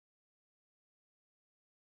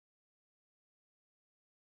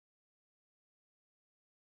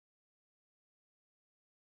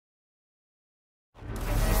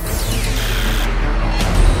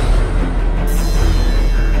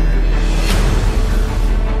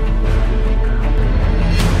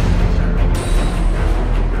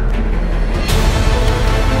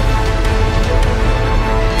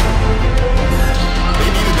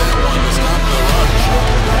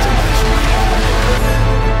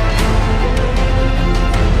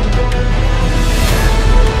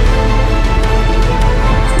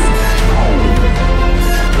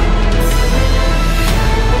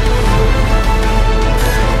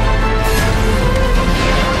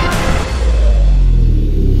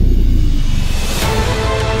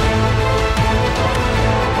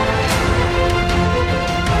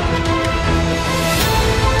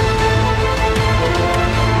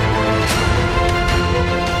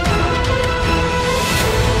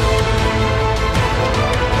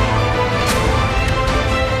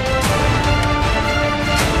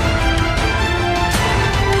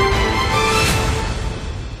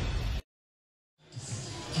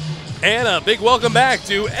big welcome back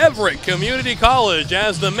to Everett Community College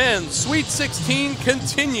as the men's Sweet 16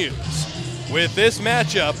 continues with this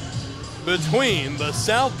matchup between the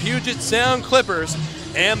South Puget Sound Clippers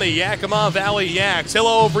and the Yakima Valley Yaks.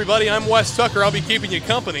 Hello everybody, I'm Wes Tucker. I'll be keeping you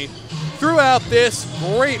company throughout this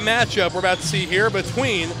great matchup we're about to see here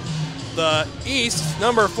between the East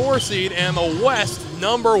number 4 seed and the West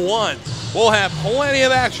number 1. We'll have plenty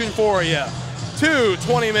of action for you. 2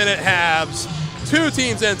 20-minute halves. 2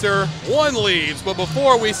 teams enter, 1 leaves. But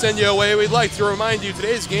before we send you away, we'd like to remind you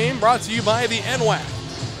today's game brought to you by the NWAC.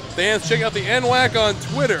 Fans, check out the NWAC on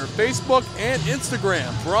Twitter, Facebook, and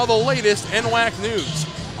Instagram for all the latest NWAC news.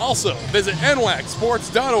 Also, visit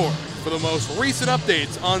nwacsports.org for the most recent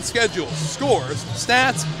updates on schedules, scores,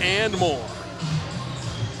 stats, and more.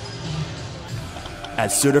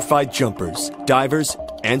 As certified jumpers, divers,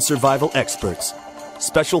 and survival experts,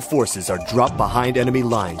 Special Forces are dropped behind enemy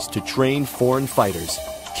lines to train foreign fighters,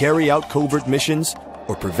 carry out covert missions,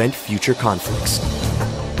 or prevent future conflicts.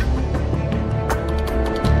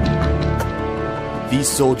 These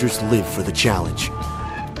soldiers live for the challenge,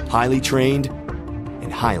 highly trained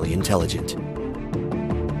and highly intelligent.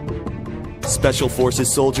 Special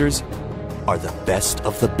Forces soldiers are the best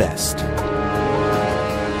of the best.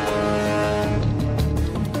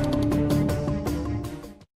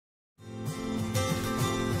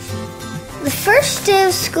 The first day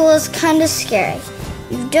of school is kind of scary.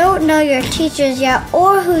 You don't know your teachers yet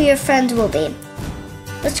or who your friends will be.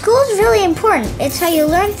 But school is really important. It's how you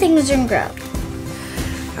learn things and grow.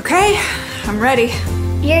 Okay, I'm ready.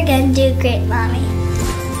 You're gonna do great, Mommy.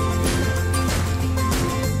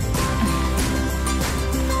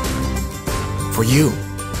 For you,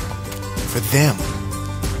 for them,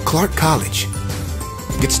 Clark College.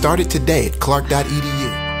 Get started today at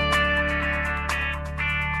clark.edu.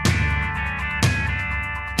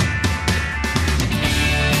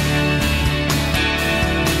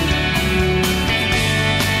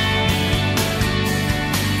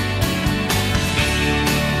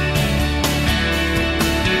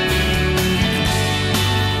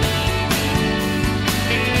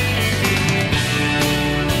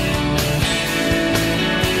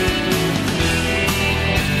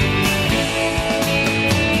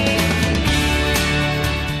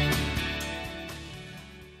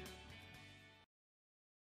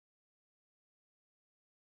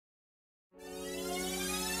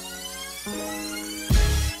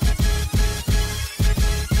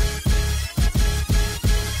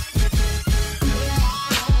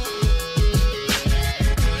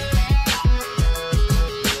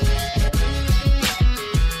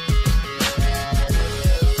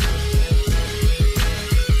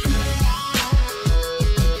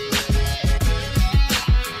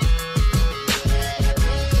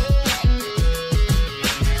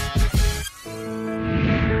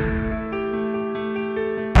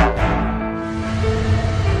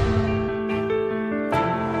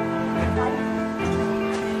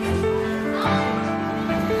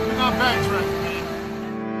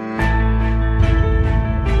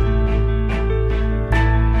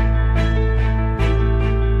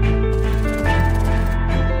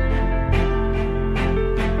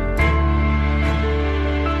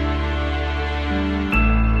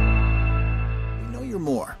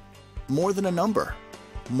 More than a number,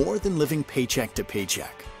 more than living paycheck to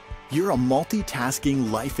paycheck. You're a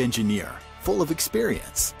multitasking life engineer full of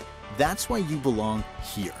experience. That's why you belong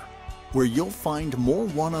here, where you'll find more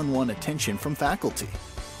one-on-one attention from faculty,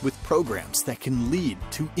 with programs that can lead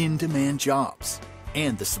to in-demand jobs,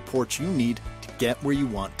 and the support you need to get where you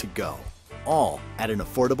want to go, all at an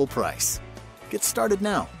affordable price. Get started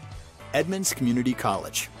now. Edmonds Community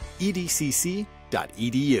College,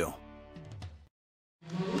 edcc.edu.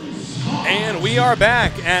 And we are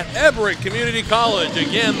back at Everett Community College.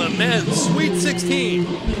 Again, the men's Sweet 16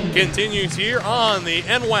 continues here on the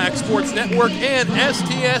NWAC Sports Network and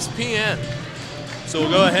STSPN. So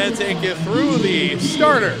we'll go ahead and take you through the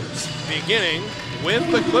starters, beginning with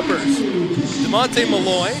the Clippers. DeMonte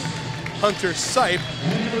Malloy, Hunter Sipe,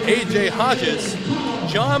 AJ Hodges,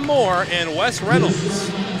 John Moore, and Wes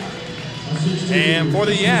Reynolds. And for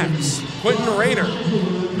the Yaks, Quentin Rayner,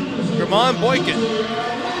 Ramon Boykin,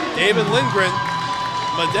 David Lindgren,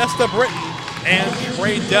 Modesta Britton, and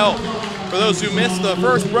Trey Delp. For those who missed the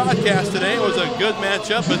first broadcast today, it was a good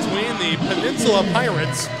matchup between the Peninsula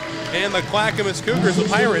Pirates and the Clackamas Cougars. The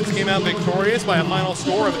Pirates came out victorious by a final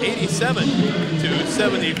score of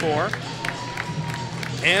 87-74.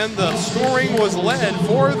 And the scoring was led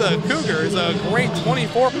for the Cougars, a great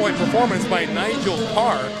 24-point performance by Nigel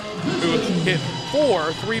Carr. who hit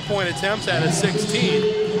 4 3-point attempts out of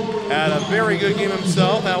 16. Had a very good game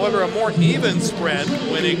himself. However, a more even spread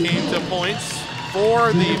when it came to points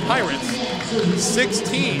for the Pirates.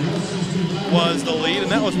 16 was the lead,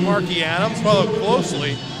 and that was Marky Adams, followed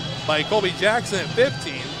closely by Colby Jackson at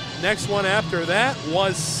 15. Next one after that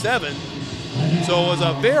was 7. So it was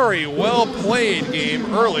a very well-played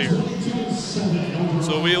game earlier.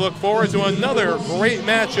 So we look forward to another great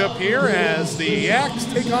matchup here as the Yaks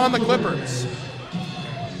take on the Clippers.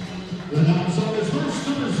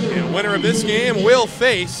 And winner of this game will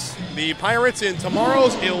face the Pirates in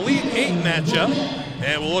tomorrow's Elite 8 matchup.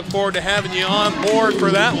 And we'll look forward to having you on board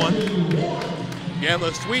for that one. Again,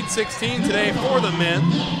 the Sweet 16 today for the men,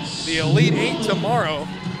 the Elite 8 tomorrow.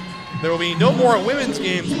 There will be no more women's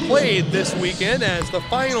games played this weekend as the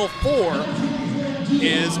Final Four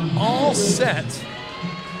is all set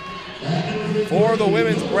for the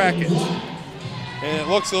women's bracket. And it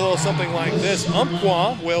looks a little something like this.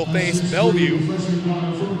 Umpqua will face Bellevue,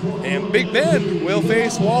 and Big Bend will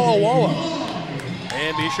face Walla Walla.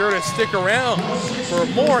 And be sure to stick around for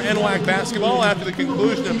more NWAC basketball after the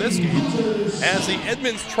conclusion of this game, as the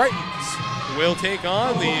Edmonds Tritons will take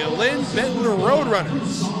on the Lynn Benton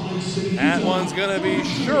Roadrunners. That one's going to be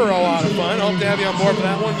sure a lot of fun. Hope to have you on board for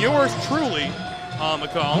that one. Yours truly on the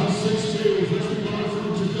call.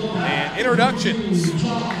 And introductions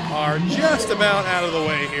are just about out of the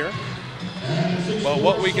way here. But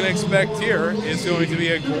what we can expect here is going to be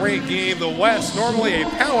a great game. The West, normally a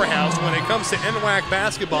powerhouse when it comes to NWAC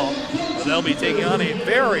basketball. But they'll be taking on a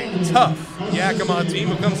very tough Yakima team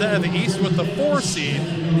who comes out of the East with the 4 seed.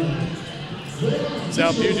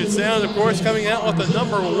 South Puget Sound, of course, coming out with the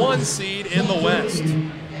number 1 seed in the West.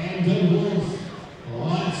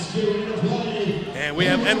 And we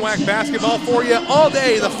have NWAC basketball for you all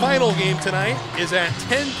day. The final game tonight is at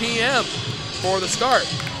 10 p.m. for the start.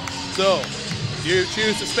 So, if you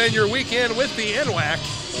choose to spend your weekend with the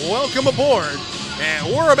NWAC, welcome aboard.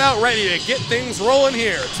 And we're about ready to get things rolling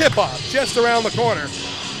here. Tip-off just around the corner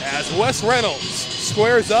as Wes Reynolds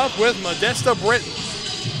squares up with Modesta Britton.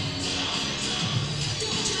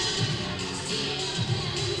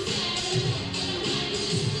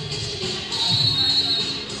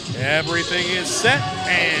 Everything is set,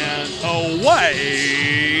 and away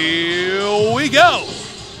we go.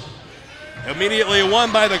 Immediately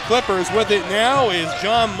won by the Clippers. With it now is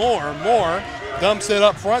John Moore. Moore dumps it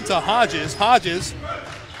up front to Hodges. Hodges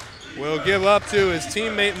will give up to his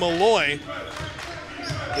teammate Malloy.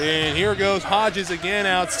 And here goes Hodges again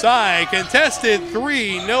outside. Contested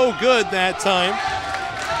 3, no good that time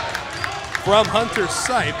from Hunter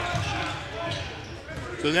Sipe.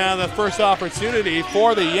 So now the first opportunity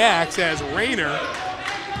for the Yaks as Rayner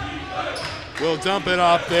will dump it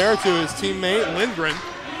off there to his teammate Lindgren.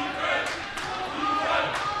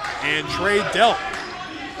 And Trey Delp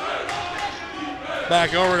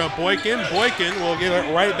back over to Boykin. Boykin will give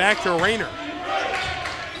it right back to Rayner.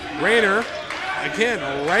 Rayner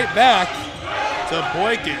again right back to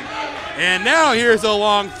Boykin. And now here's a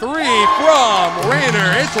long 3 from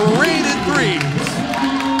Rayner. It's rated threes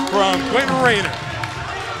from Quentin Rayner.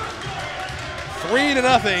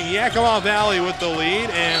 3-0, Yakima Valley with the lead,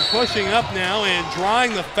 and pushing up now and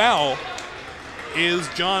drawing the foul is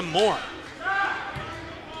John Moore.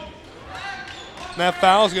 That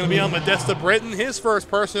foul is going to be on Modesta Britton, his first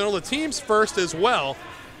personal, the team's first as well,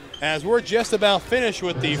 as we're just about finished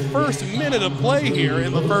with the first minute of play here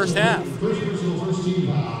in the first half.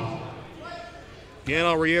 Again,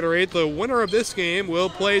 I'll reiterate, the winner of this game will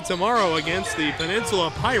play tomorrow against the Peninsula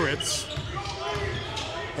Pirates.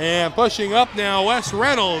 And pushing up now, Wes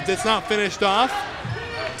Reynolds. It's not finished off.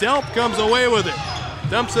 Delp comes away with it.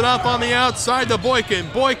 Dumps it up on the outside to Boykin.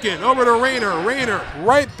 Boykin over to Rayner. Rayner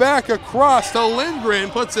right back across to Lindgren.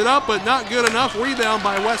 Puts it up, but not good enough. Rebound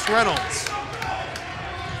by Wes Reynolds.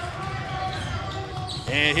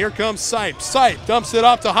 And here comes Sipe. Sipe dumps it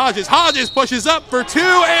up to Hodges. Hodges pushes up for 2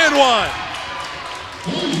 and 1.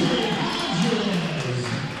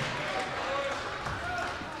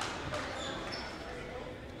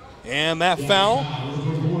 And that foul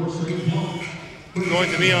going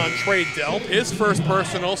to be on Trey Delp, his first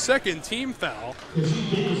personal, second team foul.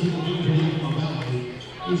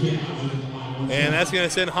 And that's going to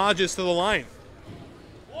send Hodges to the line.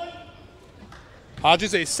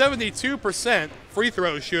 Hodges, a 72% free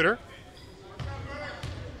throw shooter,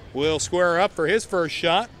 will square up for his first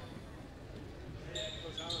shot.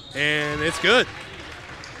 And it's good.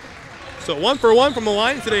 So 1 for 1 from the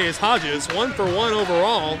line today is Hodges. 1 for 1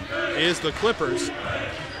 overall is the Clippers,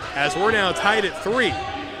 as we're now tied at 3.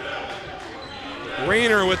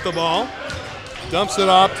 Rayner with the ball. Dumps it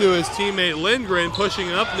off to his teammate Lindgren,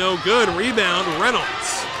 pushing up, no good. Rebound,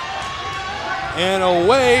 Reynolds. And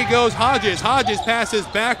away goes Hodges. Hodges passes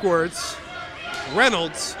backwards.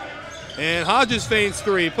 Reynolds. And Hodges feigns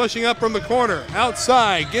three, pushing up from the corner.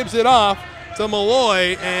 Outside, gives it off to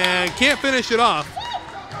Malloy and can't finish it off.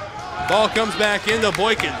 Ball comes back into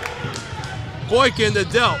Boykin. Boykin to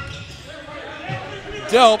Delp.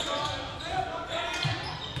 Delp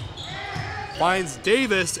finds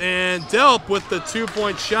Davis, and Delp with the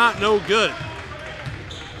two-point shot, no good.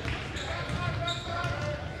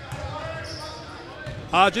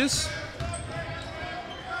 Hodges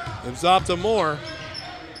gives off to Moore.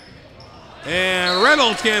 And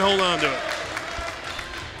Reynolds can't hold on to it.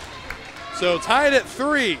 So tied at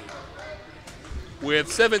 3 with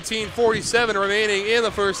 17:47 remaining in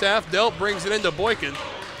the first half. Delp brings it into Boykin.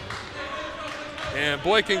 And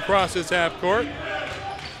Boykin crosses half court.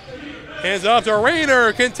 Hands off to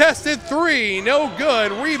Rayner, contested three, no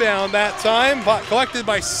good. Rebound that time, collected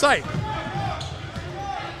by Sipe.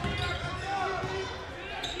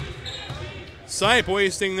 Sipe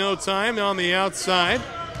wasting no time on the outside.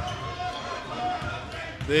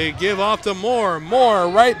 They give off to Moore. Moore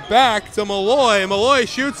right back to Malloy. Malloy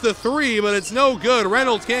shoots the three, but it's no good.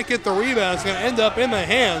 Reynolds can't get the rebound. It's going to end up in the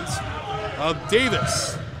hands of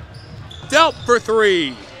Davis. Delp for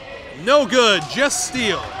three. No good, just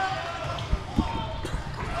steal.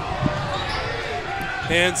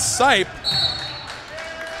 And Sipe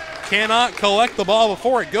cannot collect the ball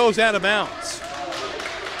before it goes out of bounds.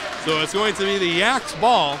 So it's going to be the Yaks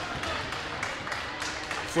ball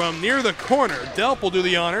from near the corner. Delp will do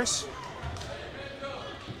the honors.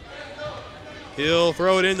 He'll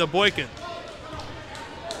throw it into Boykin.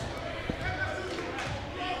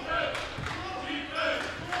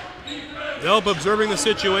 Delp observing the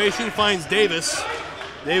situation, finds Davis.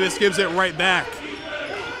 Davis gives it right back.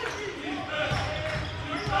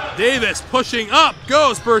 Davis pushing up,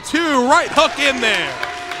 goes for two, right hook in there.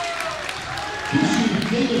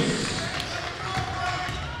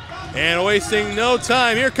 And wasting no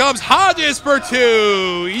time, here comes Hodges for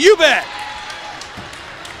two, you bet.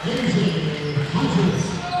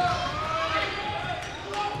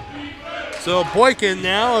 So Boykin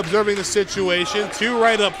now observing the situation, two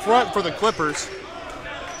right up front for the Clippers.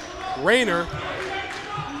 Rayner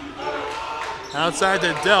outside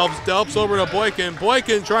to Delps. Delps over to Boykin.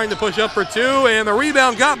 Boykin trying to push up for two, and the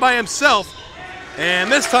rebound got by himself.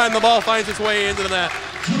 And this time the ball finds its way into the net.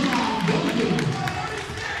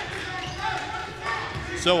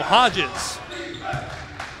 So Hodges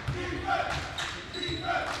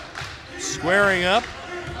squaring up,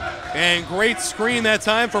 and great screen that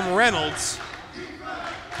time from Reynolds.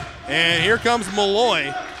 And here comes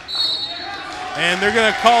Malloy. And they're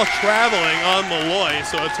going to call traveling on Malloy,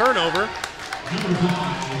 so a turnover.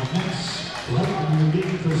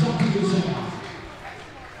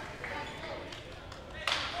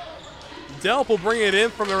 Delp will bring it in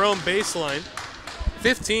from their own baseline.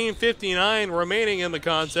 15:59 remaining in the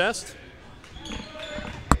contest.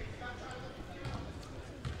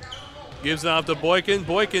 Gives it off to Boykin.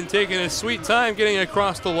 Boykin taking his sweet time getting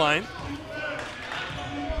across the line.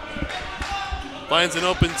 Finds an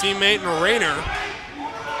open teammate in Rayner.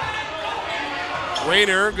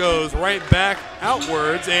 Rayner goes right back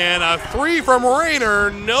outwards, and a three from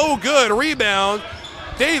Rayner, no good. Rebound,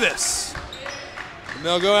 Davis. And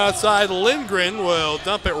they'll go outside. Lindgren will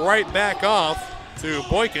dump it right back off to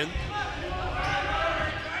Boykin.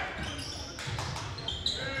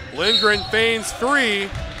 Lindgren feigns three.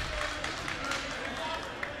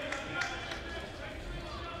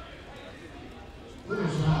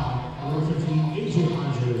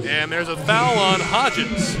 And there's a foul on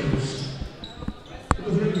Hodges.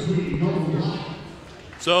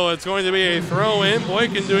 So it's going to be a throw in.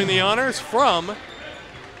 Boykin doing the honors from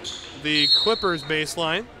the Clippers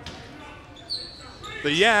baseline.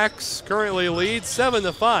 The Yaks currently lead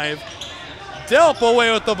 7-5. Delp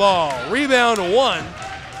away with the ball. Rebound one.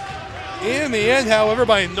 In the end, however,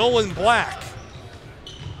 by Nolan Black.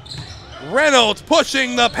 Reynolds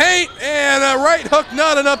pushing the paint, and a right hook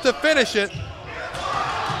not enough to finish it.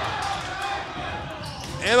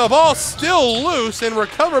 And the ball still loose and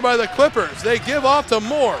recovered by the Clippers. They give off to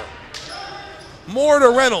Moore. Moore to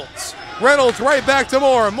Reynolds. Reynolds right back to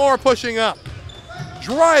Moore. Moore pushing up.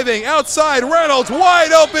 Driving outside, Reynolds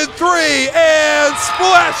wide open three, and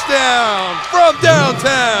splashdown from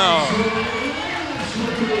downtown.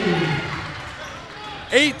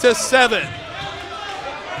 8-7.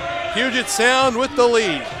 Puget Sound with the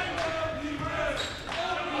lead.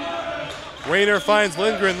 Rayner finds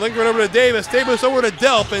Lindgren. Lindgren over to Davis. Davis over to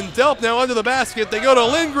Delp, and Delp now under the basket. They go to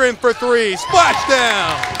Lindgren for three.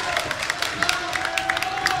 Splashdown.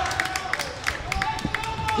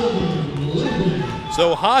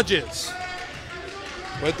 So Hodges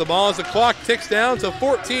with the ball as the clock ticks down to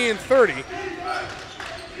 14:30.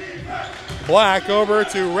 Black over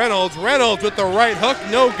to Reynolds. Reynolds with the right hook,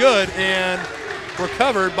 no good, and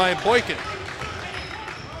recovered by Boykin.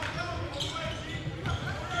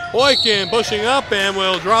 Boykin pushing up and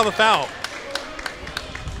will draw the foul.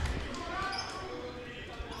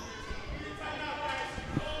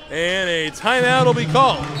 And a timeout will be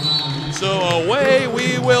called. So away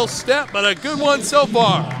we will step, but a good one so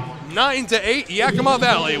far. 9-8, Yakima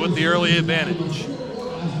Valley with the early advantage.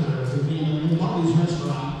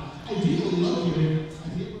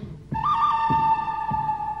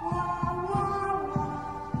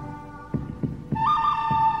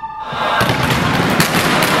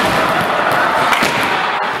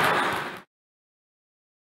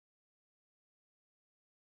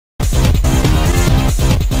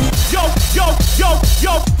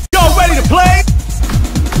 Yo, ready to play?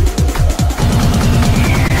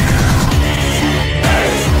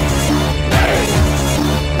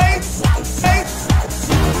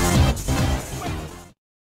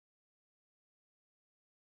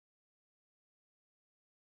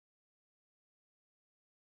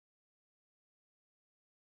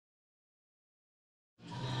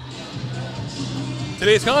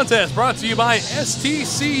 Today's contest brought to you by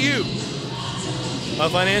STCU, a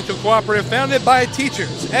financial cooperative founded by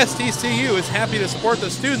teachers. STCU is happy to support the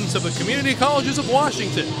students of the community colleges of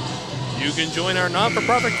Washington. You can join our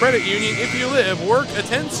non-for-profit credit union if you live, work,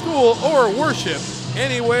 attend school, or worship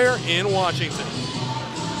anywhere in Washington.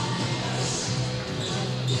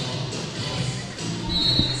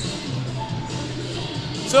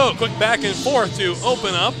 So, quick back and forth to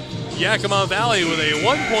open up. Yakima Valley with a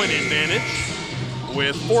 1-point advantage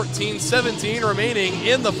with 14-17 remaining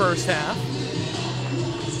in the first half.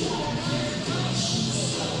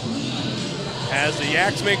 As the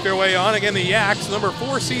Yaks make their way on, again the Yaks, number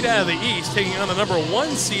 4 seed out of the East, taking on the number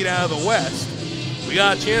 1 seed out of the West. We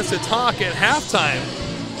got a chance to talk at halftime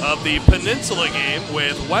of the Peninsula game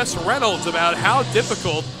with Wes Reynolds about how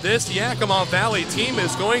difficult this Yakima Valley team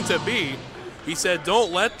is going to be. He said,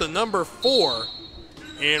 don't let the number 4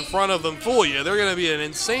 in front of them fool you. They're going to be an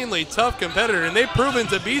insanely tough competitor, and they've proven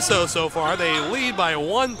to be so far. They lead by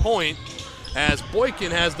 1 point as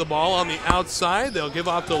Boykin has the ball on the outside. They'll give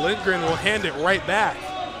off to Lindgren, will hand it right back.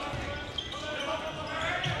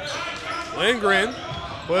 Lindgren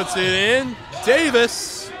puts it in.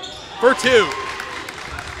 Davis for 2.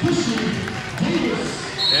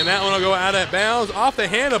 And that one will go out of bounds off the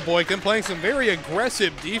hand of Boykin, playing some very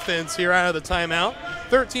aggressive defense here out of the timeout.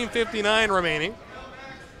 13:59 remaining.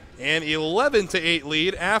 And 11-8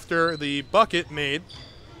 lead after the bucket made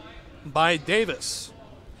by Davis.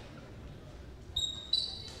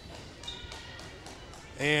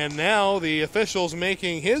 And now the official's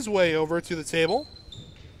making his way over to the table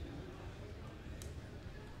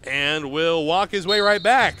and will walk his way right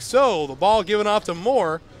back. So the ball given off to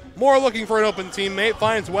Moore. Moore looking for an open teammate,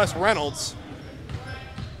 finds Wes Reynolds.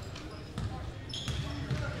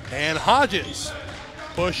 And Hodges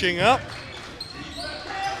pushing up.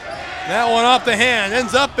 That one off the hand,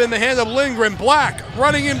 ends up in the hand of Lindgren. Black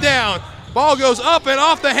running him down. Ball goes up and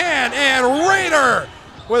off the hand, and Raider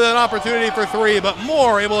with an opportunity for 3, but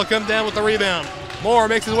Moore able to come down with the rebound. Moore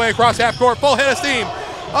makes his way across half court, full head of steam.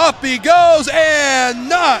 Up he goes, and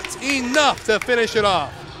not enough to finish it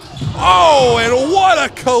off. Oh, and what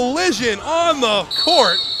a collision on the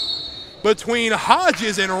court between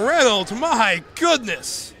Hodges and Reynolds. My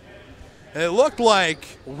goodness. It looked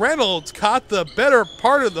like Reynolds caught the better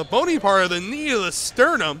part of the bony part of the knee of the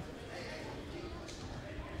sternum.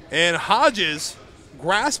 And Hodges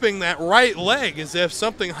grasping that right leg as if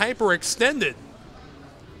something hyperextended.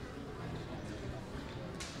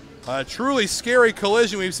 A truly scary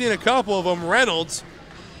collision. We've seen a couple of them. Reynolds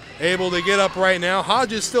able to get up right now.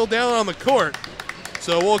 Hodges still down on the court.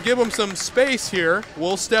 So we'll give him some space here.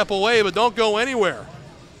 We'll step away, but don't go anywhere.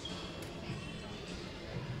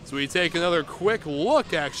 So we take another quick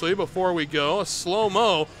look, actually, before we go. A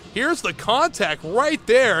slow-mo. Here's the contact right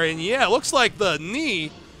there. And, yeah, it looks like the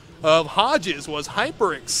knee of Hodges was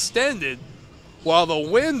hyperextended while the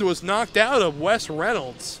wind was knocked out of Wes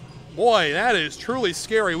Reynolds. Boy, that is truly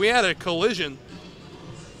scary. We had a collision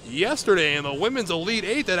yesterday in the Women's Elite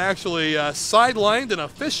 8 that actually sidelined an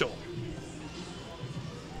official.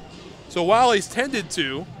 So while he's tended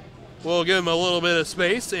to, we'll give him a little bit of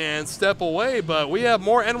space and step away, but we have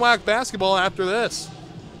more NWAC basketball after this.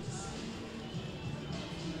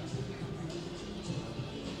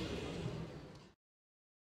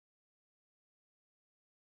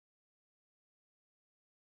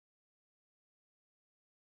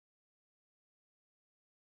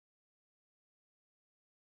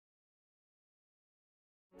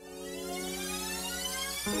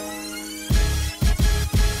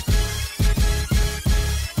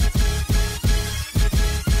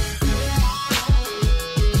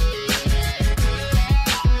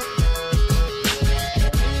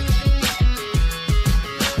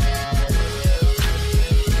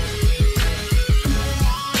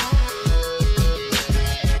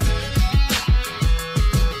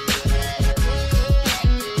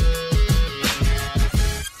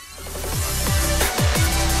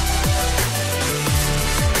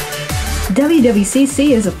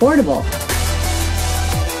 WWCC is affordable.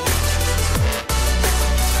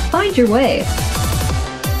 Find your way.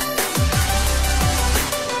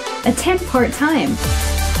 Attend part-time.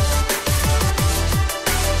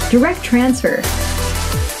 Direct transfer.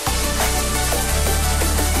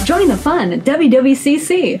 Join the fun at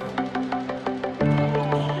WWCC.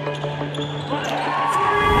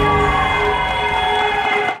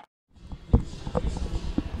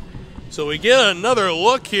 So we get another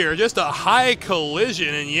look here, just a high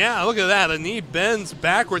collision, and yeah, look at that, the knee bends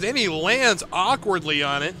backwards, and he lands awkwardly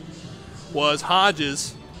on it, was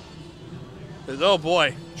Hodges. Oh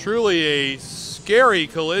boy, truly a scary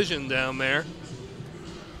collision down there.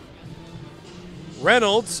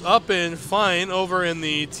 Reynolds up and fine over in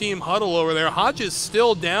the team huddle over there. Hodges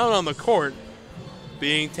still down on the court,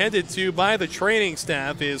 being tended to by the training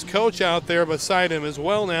staff. His coach out there beside him as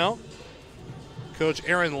well now, Coach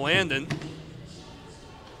Aaron Landon.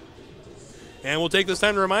 And we'll take this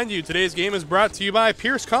time to remind you, today's game is brought to you by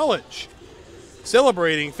Pierce College.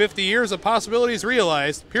 Celebrating 50 years of possibilities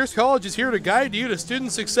realized, Pierce College is here to guide you to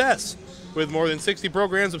student success. With more than 60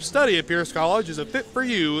 programs of study at Pierce College is a fit for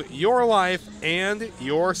you, your life, and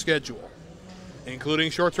your schedule,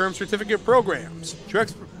 including short-term certificate programs,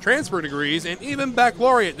 transfer degrees, and even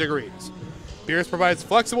baccalaureate degrees. Pierce provides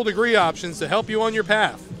flexible degree options to help you on your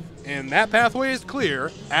path, and that pathway is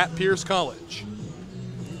clear at Pierce College.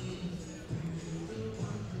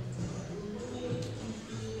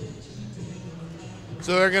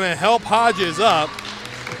 So they're going to help Hodges up.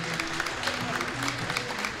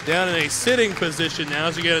 Down in a sitting position now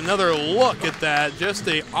as you get another look at that. Just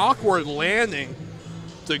an awkward landing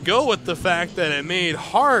to go with the fact that it made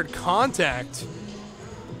hard contact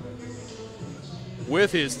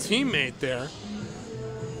with his teammate there.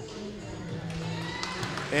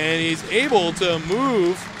 And he's able to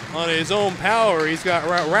move on his own power. He's got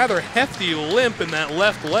a rather hefty limp in that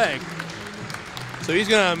left leg. So he's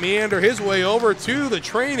going to meander his way over to the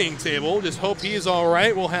training table. Just hope he's all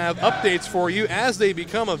right. We'll have updates for you as they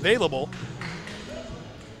become available.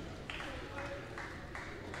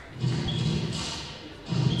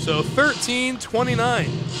 So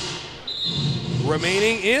 13:29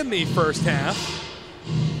 remaining in the first half,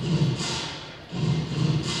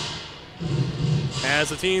 as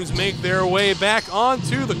the teams make their way back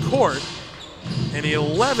onto the court. An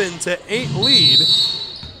 11-8 lead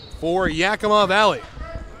for Yakima Valley.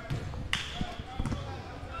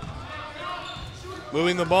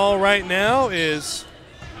 Moving the ball right now is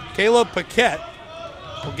Caleb Paquette.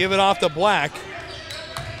 Will give it off to Black.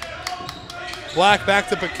 Black back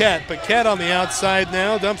to Paquette. Paquette on the outside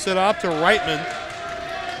now, dumps it off to Reitman.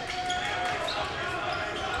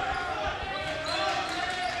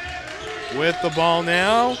 With the ball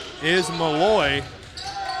now is Malloy.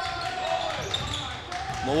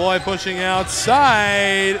 Malloy pushing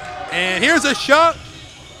outside, and here's a shot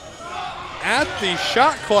at the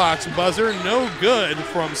shot clock's buzzer. No good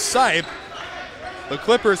from Sipe. The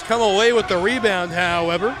Clippers come away with the rebound,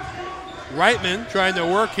 however. Reitman trying to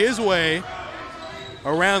work his way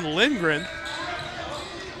around Lindgren.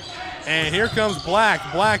 And here comes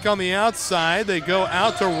Black. Black on the outside. They go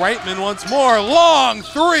out to Reitman once more. Long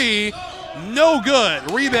three, no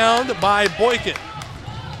good. Rebound by Boykin.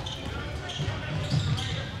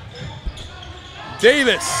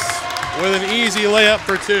 Davis with an easy layup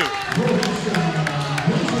for two.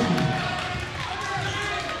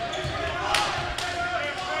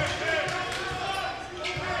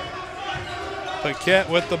 Paquette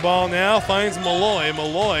with the ball now, finds Malloy.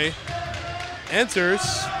 Malloy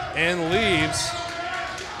enters and leaves.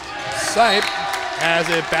 Sipe has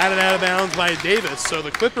it batted out of bounds by Davis. So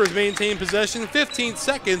the Clippers maintain possession, 15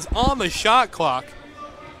 seconds on the shot clock.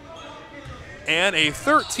 And a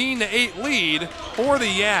 13-8 lead for the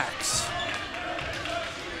Yaks.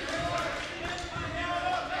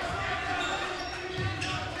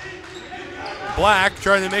 Black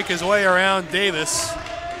trying to make his way around Davis.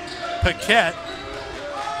 Paquette.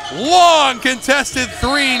 Long contested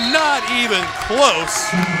three, not even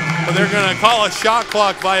close. But they're going to call a shot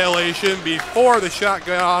clock violation before the shot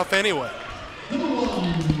got off anyway.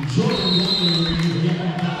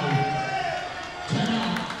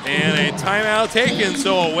 And a timeout taken,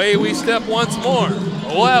 so away we step once more.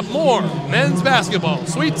 We'll have more men's basketball,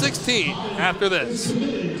 Sweet 16, after this.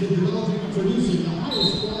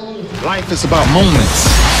 Life is about moments.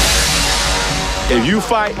 If you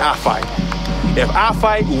fight, I fight. If I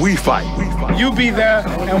fight, we fight. You be there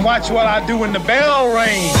and watch what I do when the bell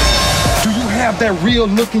rings. Do you have that real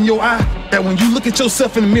look in your eye? That when you look at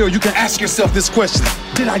yourself in the mirror, you can ask yourself this question: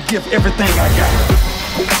 did I give everything I got?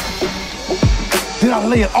 Did I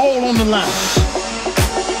lay it all on the line?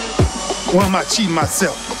 or am I cheating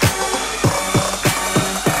myself?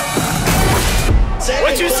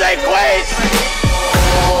 What you say, Quaid?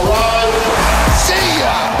 See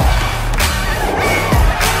ya!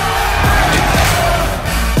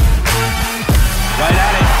 Right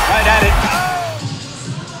at it.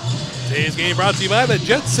 Today's game brought to you by the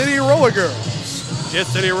Jet City Roller Girls. Jet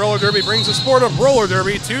City Roller Derby brings the sport of roller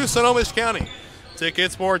derby to Snohomish County.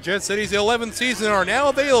 Tickets for Jet City's 11th season are now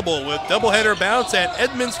available with doubleheader bouts at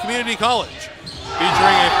Edmonds Community College.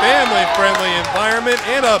 Featuring a family-friendly environment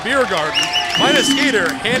and a beer garden, find a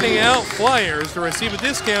skater handing out flyers to receive a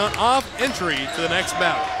discount off entry to the next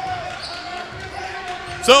bout.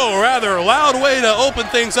 So, a rather loud way to open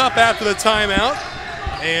things up after the timeout.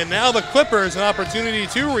 And now the Clippers an opportunity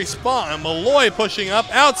to respond. Malloy pushing up,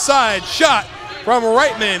 outside shot from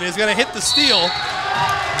Reitman is going to hit the steal.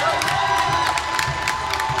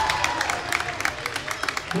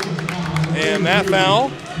 And that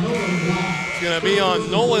foul is going to be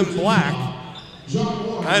on Nolan Black.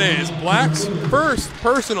 That is Black's first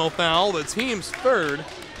personal foul, the team's third.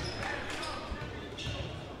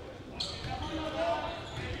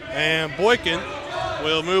 And Boykin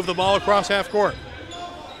will move the ball across half court.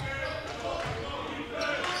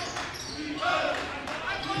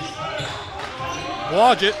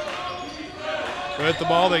 Blodgett with the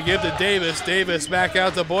ball, they give to Davis. Davis back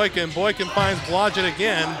out to Boykin. Boykin finds Blodgett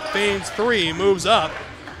again. Feigns three, moves up.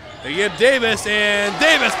 They give Davis, and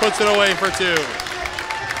Davis puts it away for two.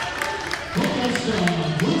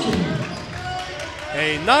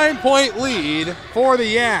 A 9-point lead for the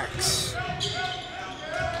Yaks.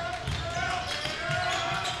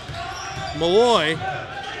 Malloy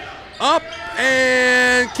up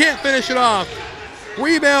and can't finish it off.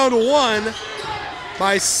 Rebound one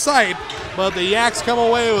by Sipe, but the Yaks come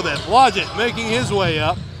away with it. Blodgett making his way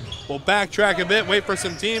up. We'll backtrack a bit, wait for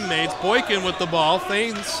some teammates. Boykin with the ball,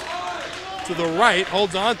 feigns to the right,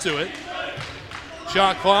 holds on to it.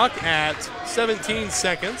 Shot clock at 17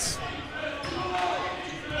 seconds.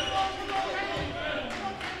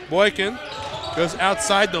 Boykin goes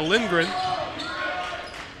outside to Lindgren.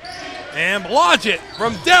 And Blodgett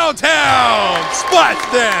from downtown,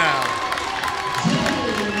 splash down.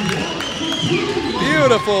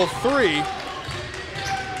 Beautiful three.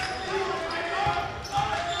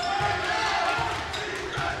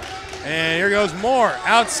 And here goes Moore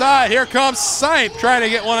outside. Here comes Sipe trying to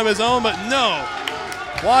get one of his own, but no.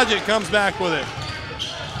 Blodgett comes back with it.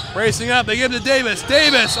 Racing up, they give to Davis.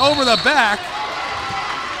 Davis over the back.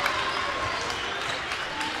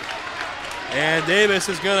 And Davis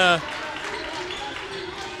is going to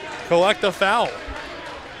collect a foul.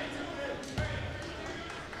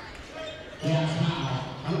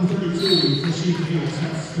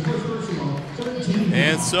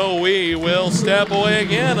 And so we will step away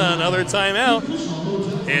again, another timeout.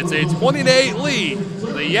 It's a 20-8 lead.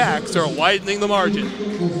 The Yaks are widening the margin.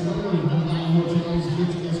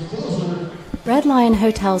 Red Lion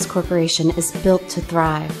Hotels Corporation is built to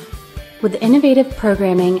thrive. With innovative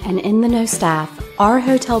programming and in-the-know staff, our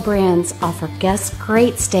hotel brands offer guests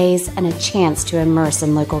great stays and a chance to immerse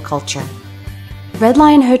in local culture. Red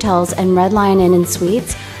Lion Hotels and Red Lion Inn &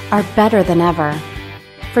 Suites are better than ever.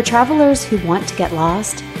 For travelers who want to get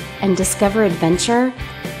lost and discover adventure,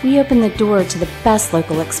 we open the door to the best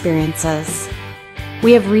local experiences.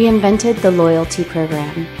 We have reinvented the loyalty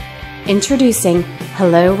program. Introducing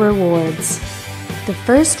Hello Rewards, the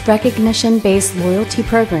first recognition-based loyalty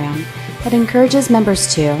program that encourages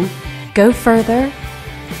members to go further,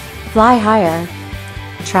 fly higher,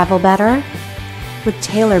 travel better, with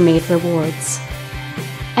tailor-made rewards.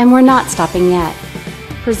 And we're not stopping yet.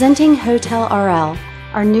 Presenting Hotel RL,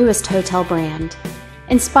 our newest hotel brand.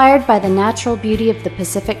 Inspired by the natural beauty of the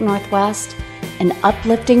Pacific Northwest, an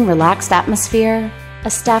uplifting, relaxed atmosphere,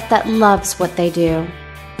 a staff that loves what they do.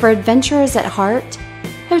 For adventurers at heart,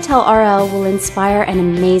 Hotel RL will inspire an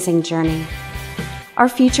amazing journey. Our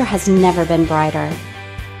future has never been brighter.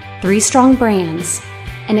 3 strong brands,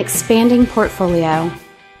 an expanding portfolio,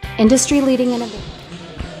 industry-leading innovation.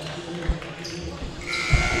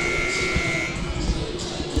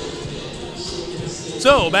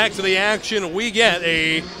 So back to the action, we get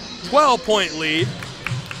a 12-point lead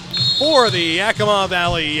for the Yakima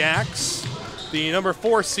Valley Yaks. The number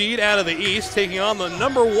 4 seed out of the East taking on the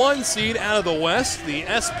number 1 seed out of the West, the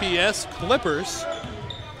SPS Clippers.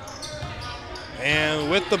 And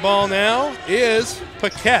with the ball now is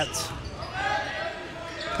Paquette.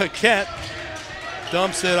 Paquette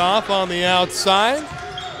dumps it off on the outside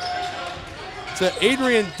to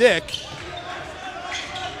Adrian Dick.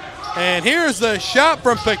 And here's the shot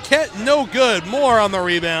from Paquette, no good. Moore on the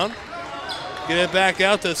rebound. Get it back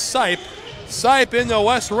out to Sipe. Sipe into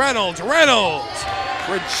Wes Reynolds. Reynolds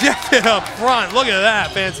rejected up front. Look at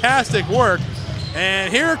that. Fantastic work.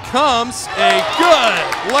 And here comes a good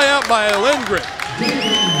layup by Lindgren.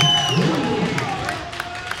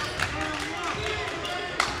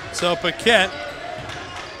 So PUGET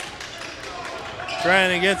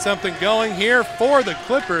trying to get something going here for the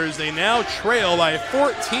Clippers. They now trail by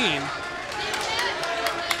 14.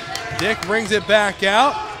 Dick brings it back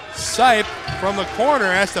out. Sipe from the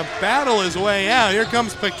corner has to battle his way out. Here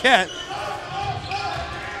comes PUGET.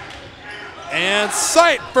 And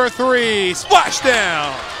Sipe for three.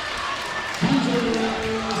 Splashdown.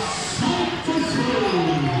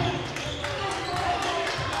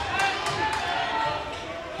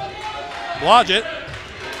 Blodgett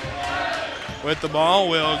with the ball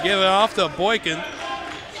will give it off to Boykin.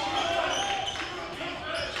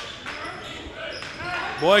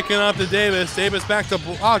 Boykin up to Davis. Davis back to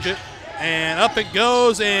Blodgett. And up it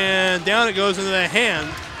goes, and down it goes into the hand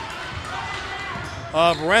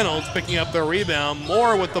of Reynolds, picking up the rebound.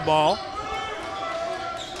 Moore with the ball.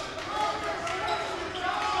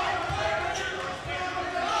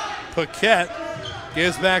 PUGET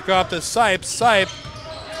gives back off to Sipe. Sipe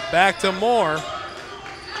back to Moore.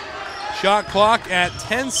 Shot clock at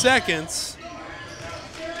 10 seconds.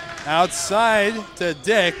 Outside to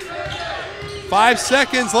Dick. 5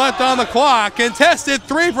 seconds left on the clock. Contested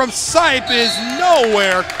three from Sipe is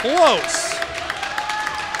nowhere close.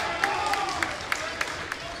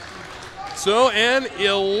 So an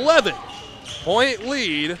 11-point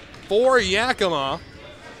lead for Yakima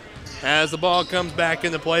as the ball comes back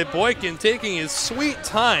into play. Boykin taking his sweet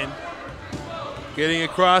time getting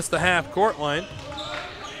across the half-court line.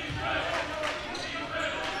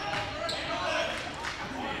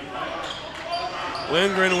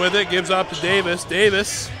 Lindgren with it, gives up to Davis.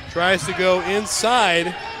 Davis tries to go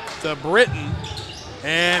inside to Britton.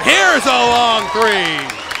 And here's a long three.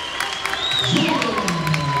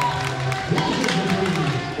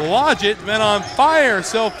 Blodgett been on fire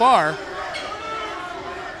so far.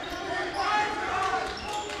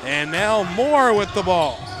 And now Moore with the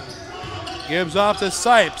ball. Gives off to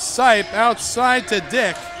Sipe. Sipe outside to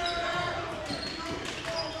Dick.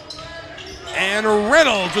 And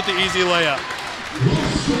Reynolds with the easy layup.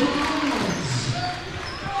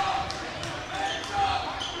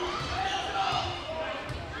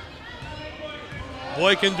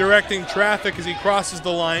 Boykin directing traffic as he crosses the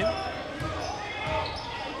line.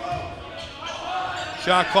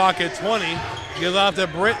 Shot clock at 20. Gives off to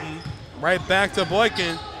Britton. Right back to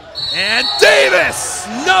Boykin. And Davis!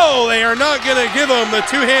 No, they are not going to give him the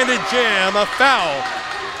two-handed jam. A foul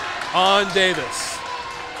on Davis.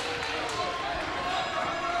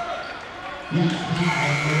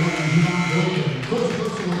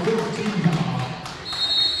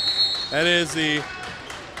 That is the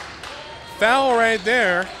foul right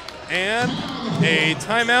there, and a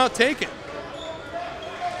timeout taken.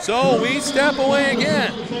 So we step away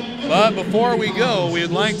again. But before we go, we'd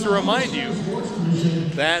like to remind you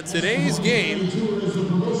that today's game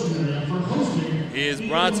is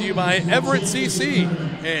brought to you by Everett CC,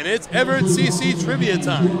 and it's Everett CC Trivia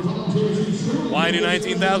Time. Why do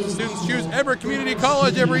 19,000 students choose Everett Community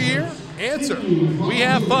College every year? Answer: we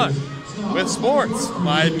have fun with sports,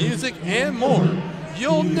 live music, and more.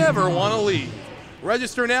 You'll never want to leave.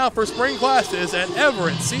 Register now for spring classes at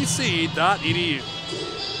everettcc.edu.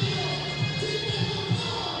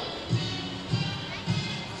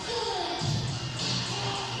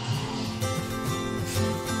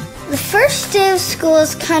 The first day of school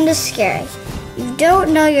is kind of scary. You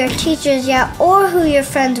don't know your teachers yet or who your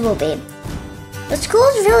friends will be. But school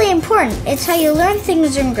is really important. It's how you learn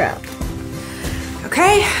things and grow.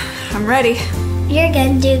 Okay, I'm ready. You're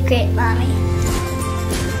gonna do great, Mommy.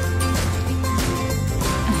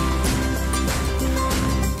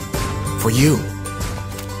 For you,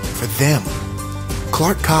 for them,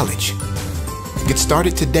 Clark College. Get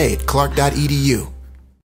started today at clark.edu.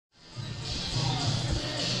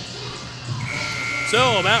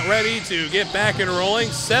 So about ready to get back and rolling.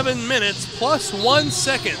 7 minutes plus 1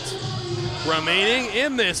 second remaining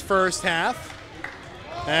in this first half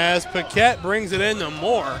as PUGET brings it into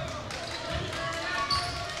Moore.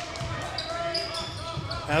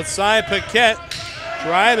 Outside, PUGET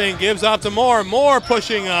driving, gives off to Moore. Moore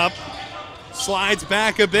pushing up, slides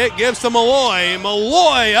back a bit, gives to Malloy.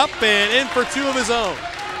 Malloy up and in for two of his own.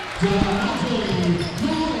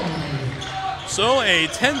 So a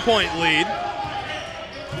 10-point lead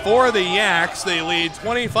for the Yaks. They lead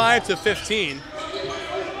 25-15.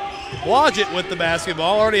 Blodgett with the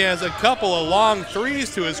basketball, already has a couple of long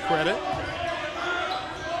threes to his credit.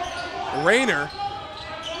 Rayner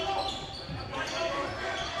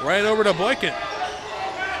Right over to Boykin.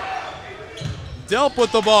 Delp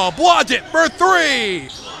with the ball. Blodgett for three.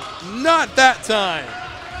 Not that time.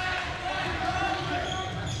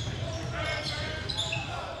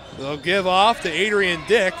 They'll give off to Adrian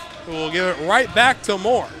Dick, who will give it right back to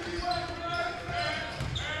Moore.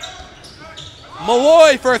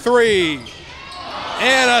 Malloy for three.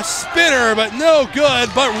 And a spinner, but no good.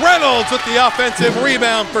 But Reynolds with the offensive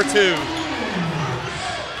rebound for two.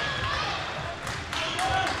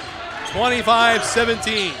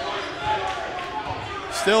 25-17.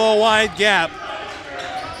 Still a wide gap.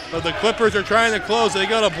 But the Clippers are trying to close. They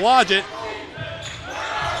go to Blodgett.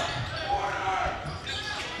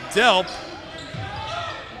 Delp.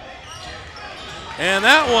 And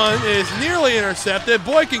that one is nearly intercepted.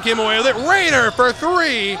 Boykin came away with it. Rayner for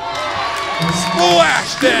three.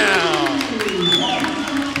 Splashdown.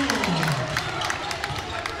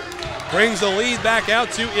 Brings the lead back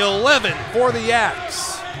out to 11 for the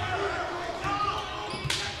Yaks.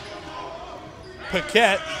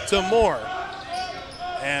 Paquette to Moore.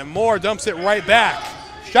 And Moore dumps it right back.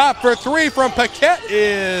 Shot for three from Paquette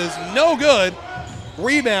is no good.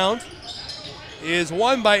 Rebound is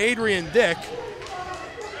won by Adrian Dick.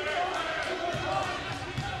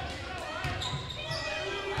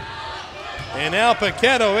 And now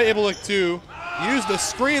Paquette able to use the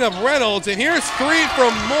screen of Reynolds, and here's three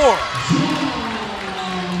from Moore.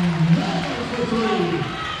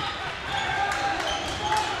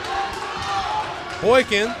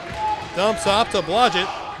 Boykin dumps off to Blodgett,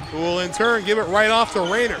 who will in turn give it right off to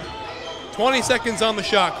Rayner. 20 seconds on the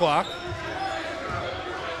shot clock.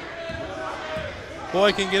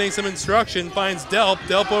 Boykin getting some instruction, finds Delp.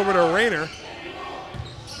 Delp over to Rayner.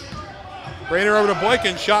 Rayner over to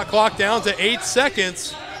Boykin. Shot clock down to 8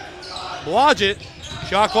 seconds. Blodgett,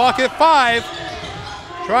 shot clock at 5.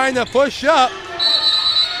 Trying to push up.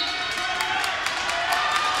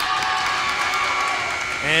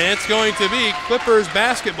 And it's going to be Clippers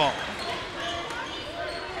basketball.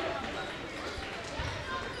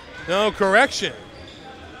 No correction.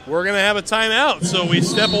 We're going to have a timeout, so we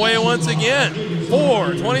step away once again.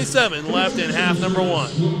 4:27 left in half number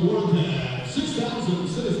one.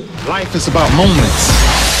 Life is about moments.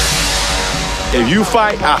 If you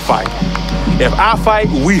fight, I fight. If I fight,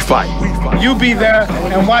 we fight. You be there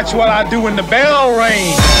and watch what I do when the bell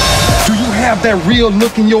rings. Do you have that real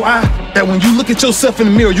look in your eye that when you look at yourself in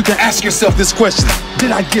the mirror, you can ask yourself this question: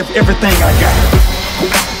 did I give everything I got?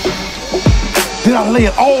 Did I lay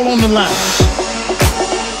it all on the line?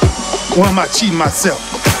 Or am I cheating myself?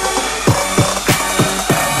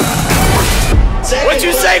 What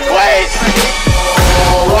you say, Quaid?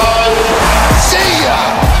 See ya!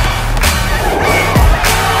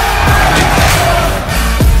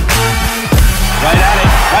 Right at it,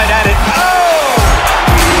 right at it. Oh!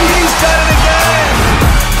 He's done it again!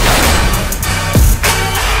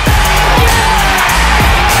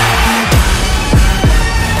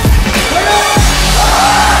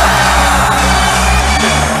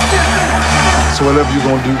 So whatever you're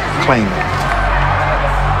gonna do, claim it.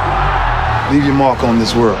 Leave your mark on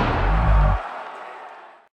this world.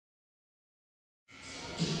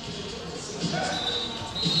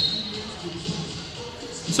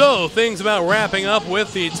 So things about wrapping up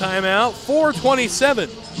with the timeout. 4:27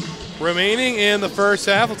 remaining in the first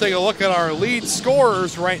half. We'll take a look at our lead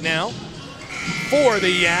scorers right now. For the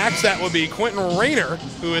Yaks, that would be Quentin Rayner,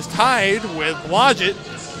 who is tied with Blodgett,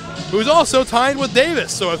 who's also tied with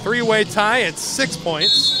Davis. So a three-way tie at 6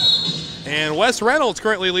 points. And Wes Reynolds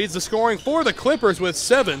currently leads the scoring for the Clippers with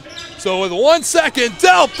 7. So with 1 second,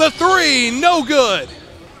 Delp the three, no good.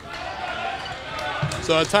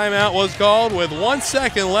 So a timeout was called with 1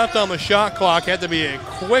 second left on the shot clock. Had to be a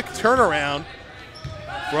quick turnaround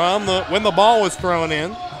from when the ball was thrown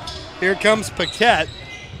in. Here comes Paquette.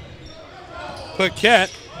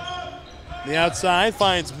 Paquette, the outside,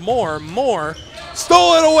 finds Moore. Moore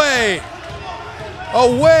stole it away.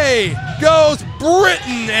 Away goes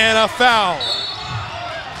Britton, and a foul.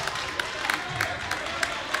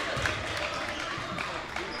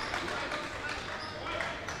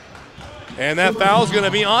 And that foul is going to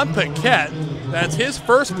be on Paquette. That's his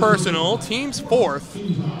first personal, team's fourth.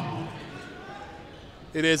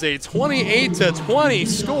 It is a 28-20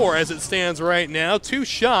 score as it stands right now. 2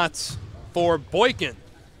 shots for Boykin.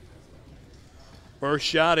 First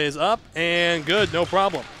shot is up and good, no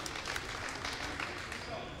problem.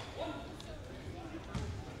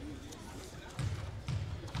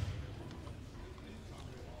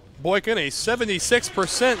 Boykin, a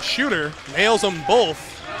 76% shooter, nails them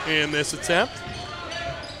both in this attempt.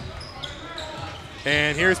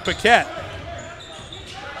 And here's Paquette.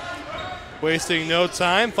 Wasting no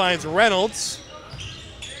time, finds Reynolds.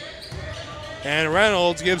 And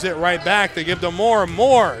Reynolds gives it right back. They give to Moore.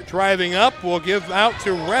 Moore driving up will give out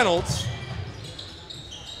to Reynolds.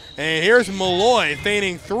 And here's Malloy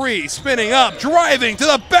feigning three, spinning up, driving to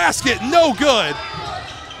the basket, no good.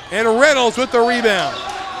 And Reynolds with the rebound.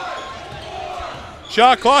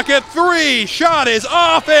 Shot clock at 3, shot is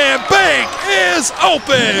off, and bank is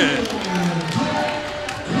open.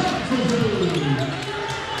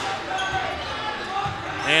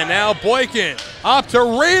 And now Boykin up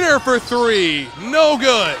to Rayner for 3, no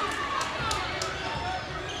good.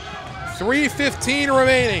 3:15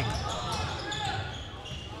 remaining.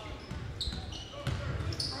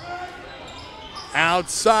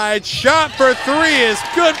 Outside shot for 3 is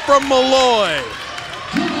good from Malloy.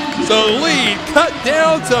 So lead cut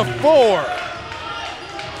down to 4.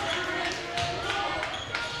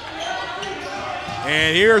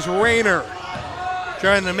 And here's Rayner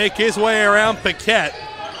trying to make his way around Paquette.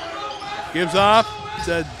 Gives off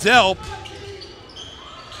to Delp.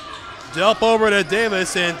 Delp over to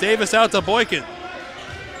Davis, and Davis out to Boykin.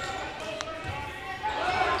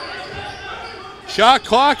 Shot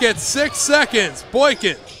clock at 6 seconds.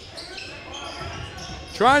 Boykin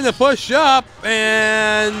trying to push up,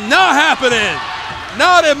 and not happening.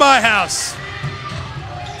 Not in my house,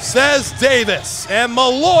 says Davis. And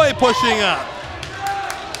Malloy pushing up.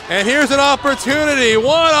 And here's an opportunity.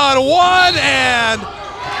 One-on-one, and one.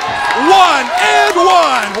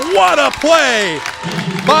 What a play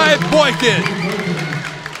by Boykin.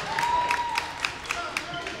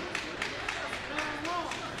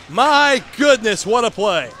 My goodness, what a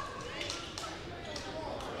play.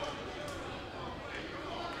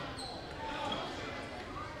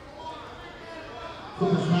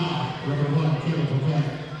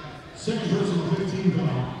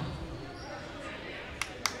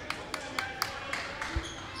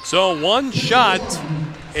 So one shot,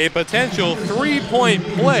 a potential three-point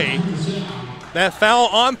play. That foul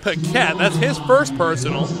on Paquette, that's his first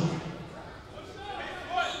personal.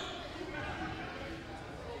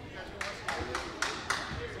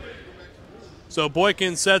 So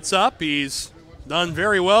Boykin sets up. He's done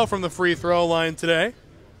very well from the free throw line today.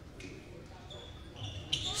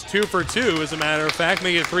 It's 2 for 2, as a matter of fact,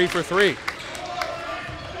 making it 3 for 3.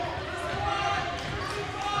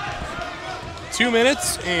 2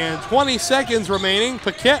 minutes and 20 seconds remaining.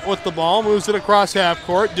 Paquette with the ball, moves it across half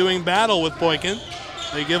court, doing battle with Boykin.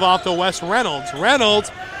 They give off to Wes Reynolds. Reynolds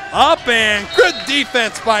up, and good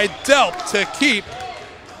defense by Delp to keep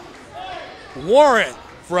Warren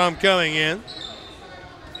from coming in.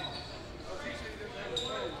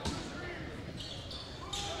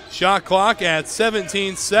 Shot clock at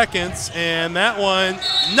 17 seconds, and that one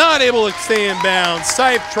not able to stay in bounds.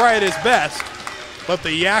 Sipe tried his best, but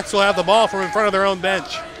the Yaks will have the ball from in front of their own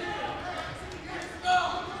bench.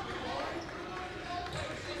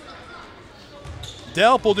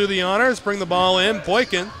 Delp will do the honors, bring the ball in.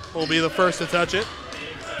 Boykin will be the first to touch it.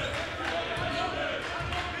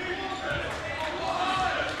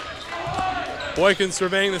 Boykin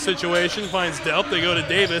surveying the situation, finds Delp. They go to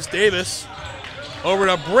Davis. Davis over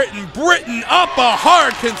to Britton. Britton up, a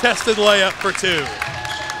hard contested layup for 2.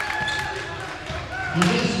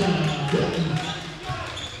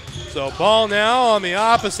 So ball now on the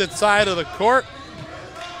opposite side of the court.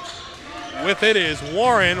 With it is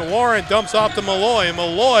Warren. Warren dumps off to Malloy.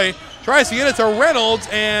 Malloy tries to get it to Reynolds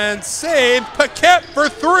and saved. Paquette for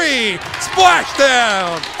 3.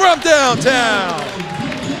 Splashdown from downtown.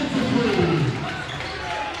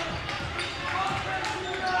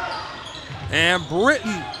 And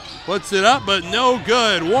Britton puts it up, but no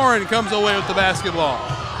good. Warren comes away with the basketball.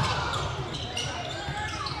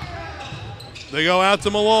 They go out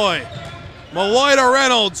to Malloy. Malloy to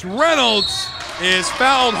Reynolds. Reynolds is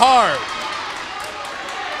fouled hard.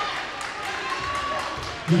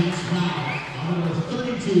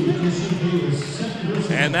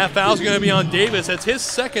 And that foul's going to be on Davis. That's his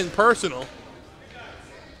second personal.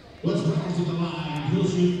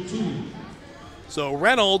 So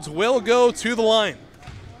Reynolds will go to the line.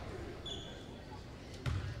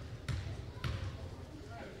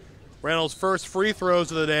 Reynolds' first free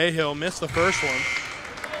throws of the day. He'll miss the first one.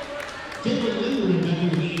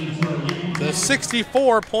 The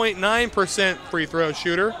 64.9% free throw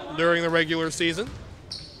shooter during the regular season.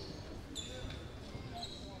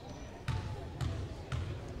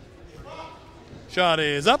 Shot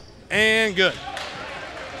is up and good.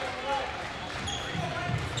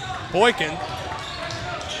 Boykin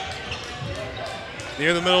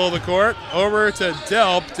near the middle of the court, over to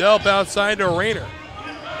Delp. Delp outside to Rayner.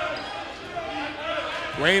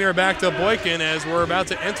 Rayner back to Boykin as we're about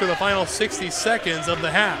to enter the final 60 seconds of the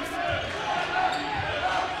half.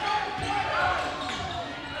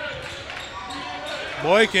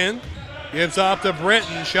 Boykin gives off to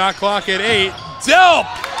Britton. Shot clock at 8. Delp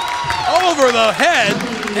over the head,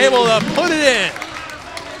 able to put it in.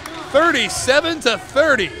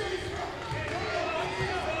 37-30.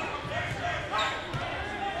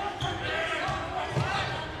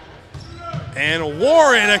 And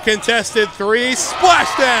Warren, a contested 3,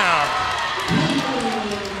 splashdown.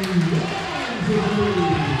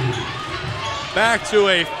 Back to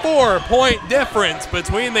a 4-point difference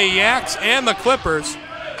between the Yaks and the Clippers.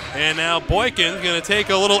 And now Boykin's going to take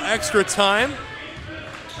a little extra time.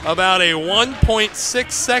 About a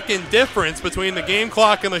 1.6 second difference between the game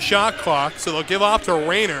clock and the shot clock. So they'll give off to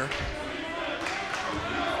Rayner.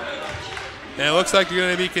 And it looks like you're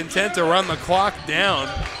going to be content to run the clock down.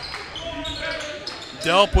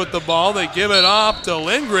 Delp with the ball. They give it off to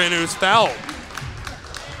Lindgren, who's fouled.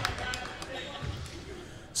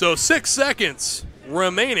 So 6 seconds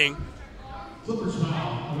remaining.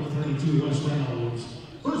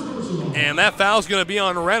 And that foul's going to be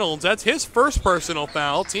on Reynolds. That's his first personal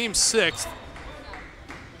foul, team 6th.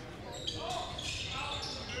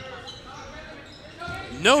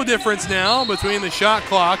 No difference now between the shot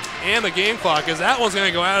clock and the game clock, as that one's going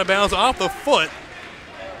to go out of bounds off the foot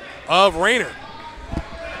of Rayner.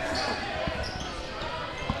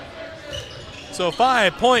 So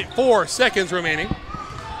 5.4 seconds remaining.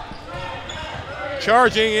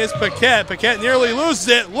 Charging is Paquette. Paquette nearly loses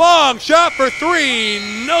it. Long shot for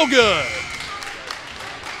 3, no good.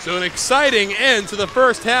 So an exciting end to the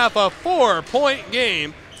first half, a 4-point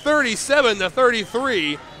game,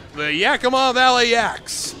 37-33. The Yakima Valley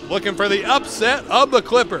Yaks looking for the upset of the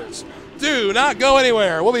Clippers. Do not go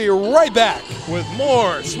anywhere. We'll be right back with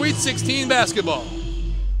more Sweet 16 basketball.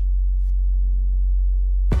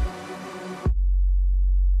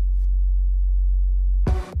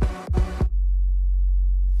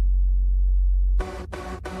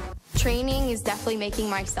 Training is definitely making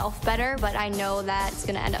myself better, but I know that it's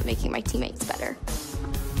going to end up making my teammates better.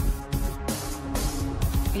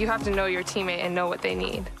 You have to know your teammate and know what they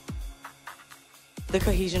need. The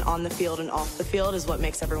cohesion on the field and off the field is what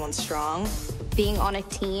makes everyone strong. Being on a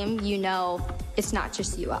team, you know it's not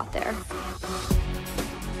just you out there.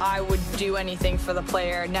 I would do anything for the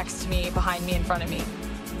player next to me, behind me, in front of me.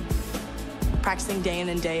 Practicing day in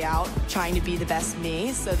and day out, trying to be the best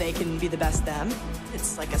me so they can be the best them.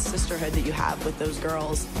 It's like a sisterhood that you have with those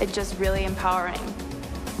girls. It's just really empowering.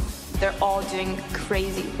 They're all doing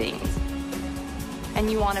crazy things. And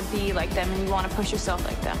you want to be like them and you want to push yourself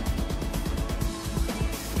like them.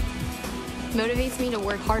 Motivates me to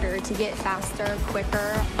work harder, to get faster,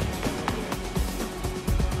 quicker.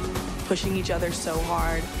 Pushing each other so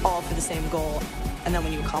hard, all for the same goal. And then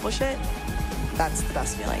when you accomplish it, that's the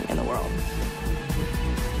best feeling in the world.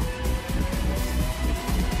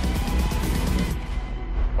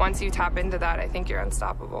 Once you tap into that, I think you're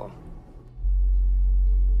unstoppable.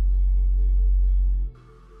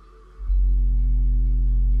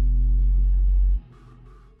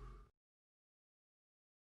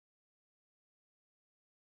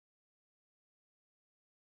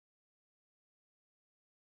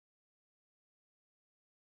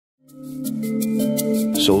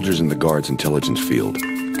 Soldiers in the Guard's intelligence field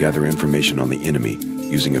gather information on the enemy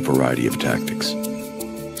using a variety of tactics.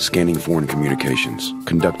 Scanning foreign communications,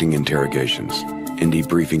 conducting interrogations, and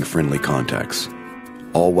debriefing friendly contacts,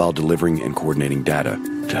 all while delivering and coordinating data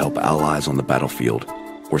to help allies on the battlefield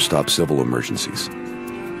or stop civil emergencies.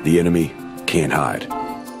 The enemy can't hide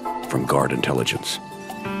from Guard intelligence.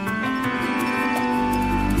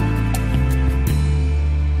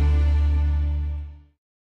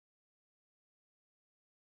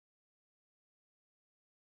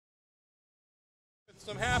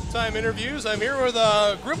 Some halftime interviews. I'm here with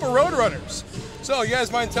a group of Roadrunners. So, you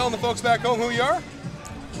guys mind telling the folks back home who you are?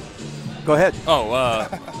 Go ahead. Oh,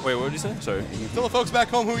 wait, what did you say? Sorry. Tell the folks back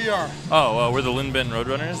home who you are. Oh, we're the Lynn Benton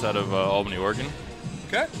Roadrunners out of Albany, Oregon.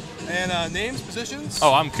 Okay. And names, positions?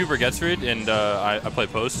 Oh, I'm Cooper Getzried, and I play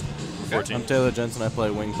post. Okay. 14. I'm Taylor Jensen. I play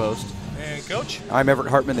wing post. And coach? I'm Everett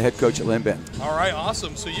Hartman, the head coach at Lynn Benton. All right,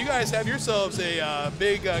 awesome. So you guys have yourselves a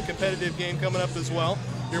big competitive game coming up as well.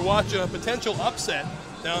 You're watching a potential upset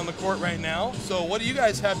down on the court right now. So what do you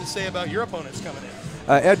guys have to say about your opponents coming in?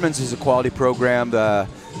 Edmonds is a quality program.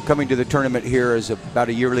 Coming to the tournament here is about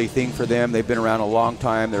a yearly thing for them. They've been around a long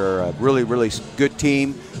time. They're a really, really good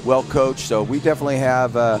team, well coached. So we definitely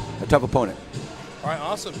have a tough opponent. All right,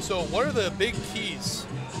 awesome. So what are the big keys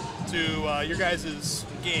to your guys'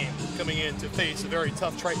 game coming in to face a very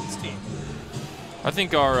tough Tritons team? I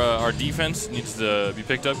think our defense needs to be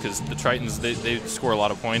picked up because the Tritons, they score a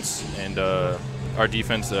lot of points, and our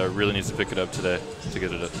defense really needs to pick it up today to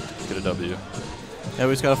get a W. Yeah,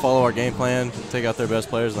 we just got to follow our game plan, take out their best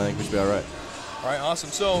players, and I think we should be all right. All right, awesome.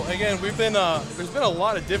 So again, there's been a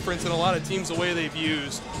lot of difference in a lot of teams the way they've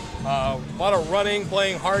used. A lot of running,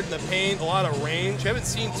 playing hard in the paint, a lot of range. Haven't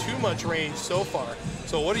seen too much range so far.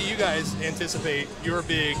 So what do you guys anticipate your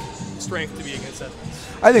big strength to be against Edmonds?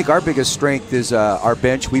 I think our biggest strength is our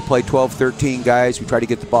bench. We play 12, 13 guys. We try to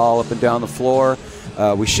get the ball up and down the floor.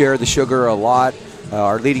 We share the sugar a lot.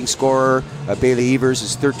 Our leading scorer, Bailey Evers,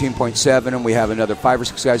 is 13.7, and we have another 5 or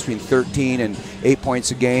 6 guys between 13 and 8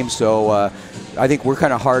 points a game. So I think we're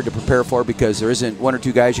kind of hard to prepare for because there isn't 1 or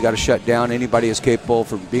 2 guys you got to shut down. Anybody is capable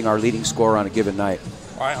for being our leading scorer on a given night.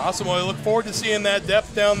 All right, awesome. Well, I look forward to seeing that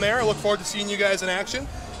depth down there. I look forward to seeing you guys in action.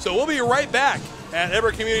 So we'll be right back at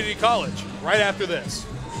Everett Community College right after this.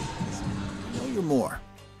 Know you're more.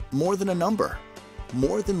 More than a number.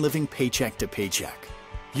 More than living paycheck to paycheck.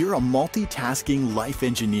 You're a multitasking life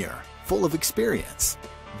engineer full of experience.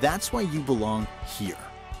 That's why you belong here,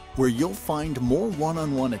 where you'll find more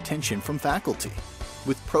one-on-one attention from faculty,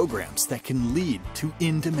 with programs that can lead to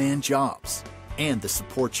in-demand jobs, and the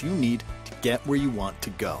support you need to get where you want to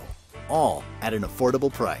go, all at an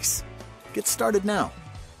affordable price. Get started now.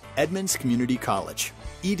 Edmonds Community College,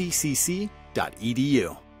 edcc.edu.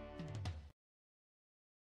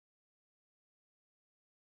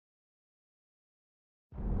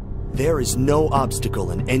 There is no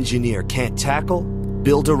obstacle an engineer can't tackle,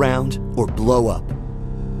 build around, or blow up.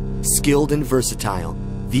 Skilled and versatile,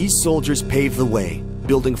 these soldiers pave the way,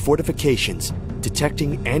 building fortifications,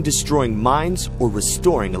 detecting and destroying mines, or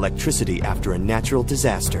restoring electricity after a natural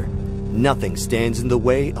disaster. Nothing stands in the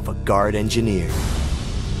way of a Guard engineer.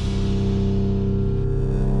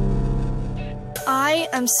 I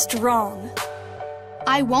am strong.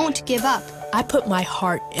 I won't give up. I put my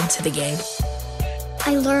heart into the game.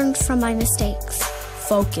 I learned from my mistakes.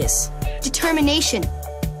 Focus. Determination.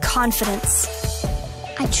 Confidence.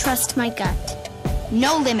 I trust my gut.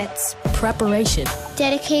 No limits. Preparation.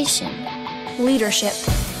 Dedication. Leadership.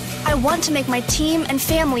 I want to make my team and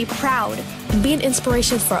family proud. And be an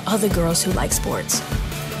inspiration for other girls who like sports.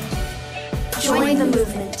 Join the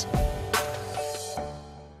movement.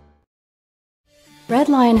 Red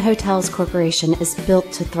Lion Hotels Corporation is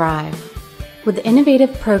built to thrive. With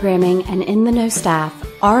innovative programming and in-the-know staff,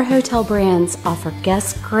 our hotel brands offer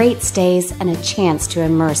guests great stays and a chance to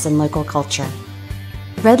immerse in local culture.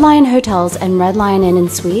 Red Lion Hotels and Red Lion Inn &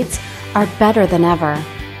 Suites are better than ever.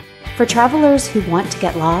 For travelers who want to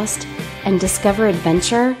get lost and discover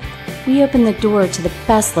adventure, we open the door to the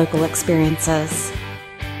best local experiences.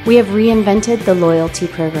 We have reinvented the loyalty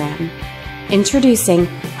program. Introducing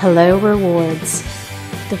Hello Rewards,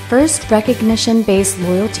 the first recognition-based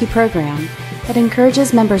loyalty program that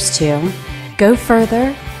encourages members to go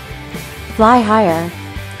further, fly higher,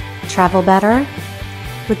 travel better,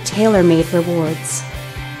 with tailor-made rewards.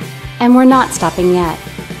 And we're not stopping yet.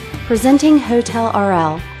 Presenting Hotel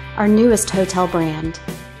RL, our newest hotel brand.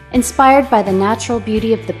 Inspired by the natural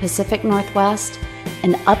beauty of the Pacific Northwest,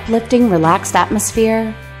 an uplifting, relaxed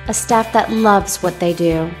atmosphere, a staff that loves what they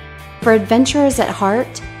do. For adventurers at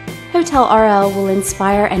heart, Hotel RL will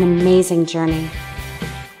inspire an amazing journey.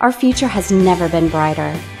 Our future has never been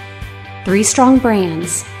brighter. 3 strong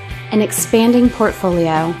brands, an expanding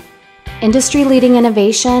portfolio, industry-leading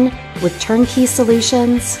innovation with turnkey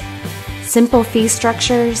solutions, simple fee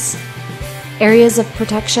structures, areas of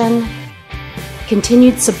protection,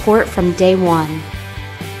 continued support from day one.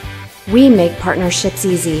 We make partnerships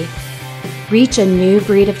easy. Reach a new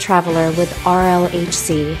breed of traveler with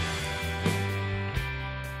RLHC.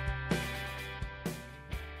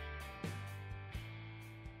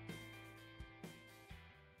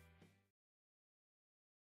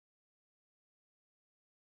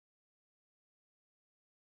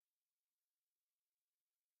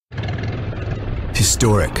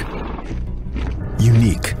 Historic,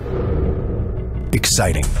 unique,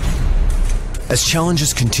 exciting. As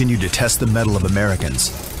challenges continue to test the mettle of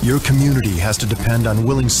Americans, your community has to depend on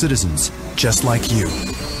willing citizens just like you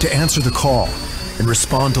to answer the call and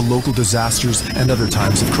respond to local disasters and other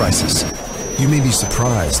times of crisis. You may be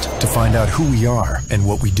surprised to find out who we are and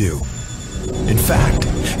what we do. In fact,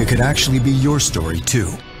 it could actually be your story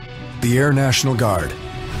too. The Air National Guard.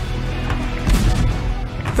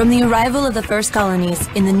 From the arrival of the first colonies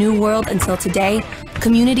in the New World until today,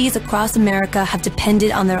 communities across America have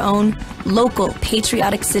depended on their own local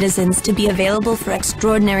patriotic citizens to be available for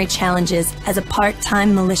extraordinary challenges as a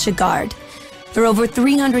part-time militia guard. For over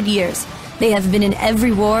 300 years, they have been in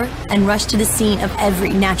every war and rushed to the scene of every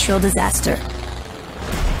natural disaster.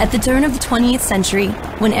 At the turn of the 20th century,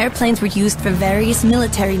 when airplanes were used for various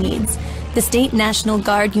military needs, the state National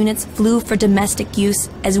Guard units flew for domestic use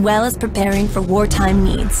as well as preparing for wartime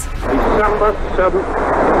needs. December 7th,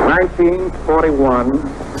 1941,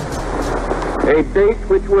 a date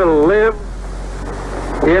which will live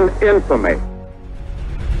in infamy.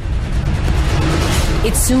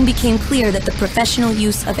 It soon became clear that the professional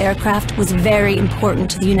use of aircraft was very important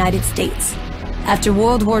to the United States. After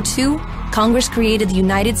World War II, Congress created the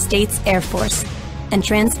United States Air Force and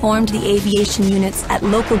transformed the aviation units at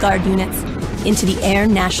local guard units into the Air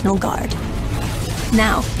National Guard.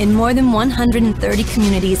 Now, in more than 130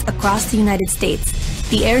 communities across the United States,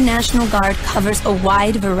 the Air National Guard covers a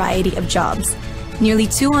wide variety of jobs, nearly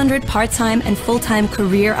 200 part-time and full-time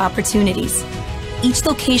career opportunities. Each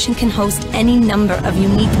location can host any number of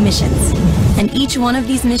unique missions, and each one of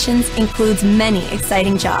these missions includes many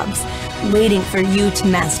exciting jobs waiting for you to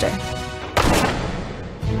master.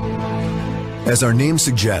 As our name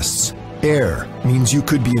suggests, air means you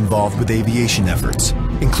could be involved with aviation efforts,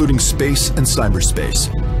 including space and cyberspace,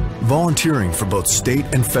 volunteering for both state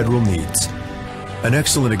and federal needs. An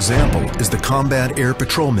excellent example is the Combat Air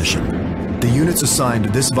Patrol mission. The units assigned to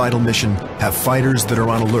this vital mission have fighters that are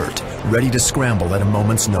on alert, ready to scramble at a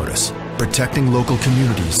moment's notice, protecting local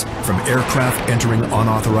communities from aircraft entering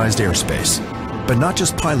unauthorized airspace. But not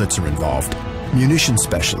just pilots are involved. Munition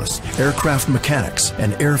specialists, aircraft mechanics,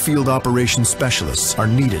 and airfield operations specialists are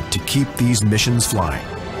needed to keep these missions flying.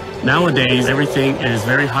 Nowadays, everything is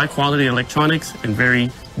very high quality electronics and very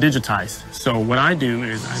digitized. So what I do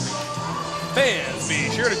is Fans, be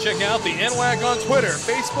sure to check out the NWAC on Twitter,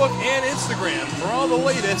 Facebook, and Instagram for all the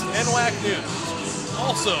latest NWAC news.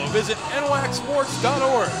 Also, visit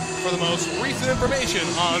nwacsports.org for the most recent information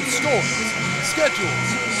on scores, schedules,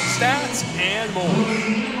 stats, and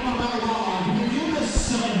more.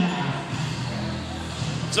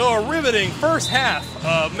 So a riveting first half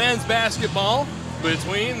of men's basketball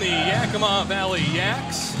between the Yakima Valley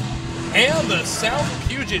Yaks and the South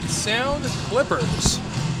Puget Sound Clippers.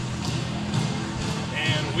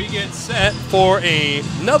 And we get set for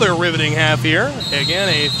another riveting half here. Again,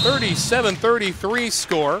 a 37-33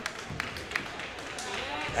 score.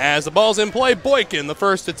 As the ball's in play, Boykin the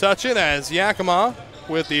first to touch it as Yakima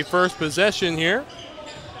with the first possession here.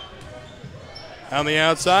 On the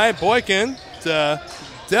outside, Boykin to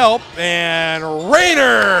Delp, and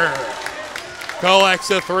Rayner collects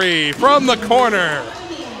a three from the corner.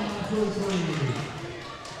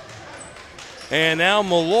 And now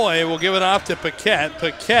Malloy will give it off to Paquette.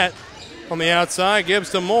 Paquette on the outside gives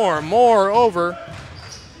to Moore. Moore over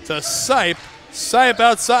to Sipe. Sipe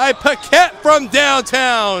outside. Paquette from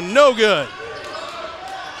downtown. No good.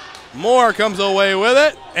 Moore comes away with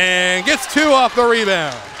it and gets two off the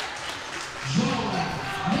rebound.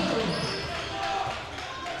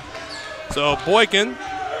 So Boykin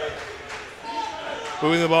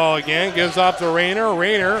moving the ball again, gives off to Rayner.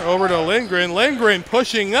 Rayner over to Lindgren. Lindgren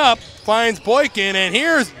pushing up, finds Boykin, and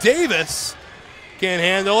here's Davis. Can't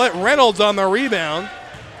handle it. Reynolds on the rebound.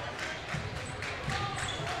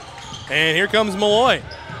 And here comes Malloy.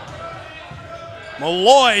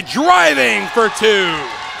 Malloy driving for two.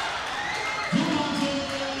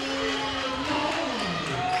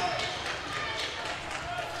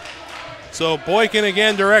 So Boykin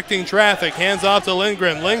again directing traffic. Hands off to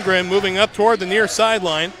Lindgren. Lindgren moving up toward the near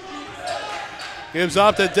sideline. Gives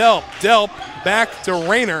off to Delp. Delp back to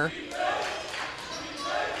Rayner.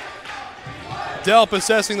 Delp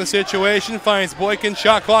assessing the situation. Finds Boykin.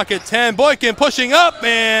 Shot clock at 10. Boykin pushing up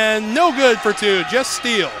and no good for two. Just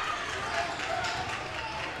steal.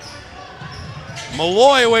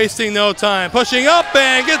 Malloy wasting no time. Pushing up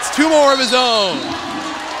and gets two more of his own.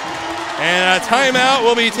 And a timeout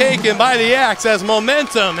will be taken by the Yaks as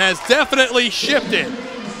momentum has definitely shifted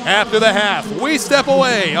after the half. We step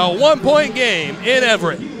away, a one-point game in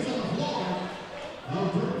Everett.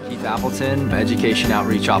 Keith Appleton, Education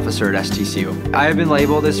Outreach Officer at STCU. I have been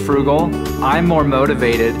labeled as frugal. I'm more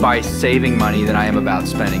motivated by saving money than I am about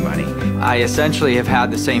spending money. I essentially have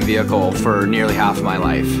had the same vehicle for nearly half of my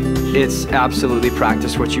life. It's absolutely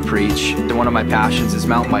practice what you preach. One of my passions is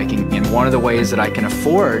mountain biking, and one of the ways that I can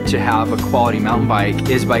afford to have a quality mountain bike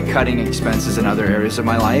is by cutting expenses in other areas of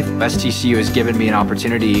my life. STCU has given me an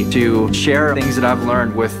opportunity to share things that I've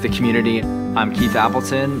learned with the community. I'm Keith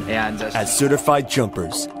Appleton, and as certified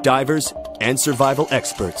jumpers, divers, and survival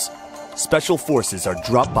experts, Special Forces are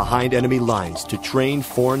dropped behind enemy lines to train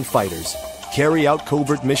foreign fighters, carry out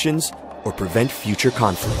covert missions, or prevent future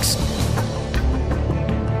conflicts.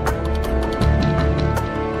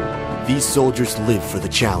 These soldiers live for the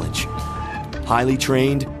challenge, highly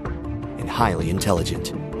trained and highly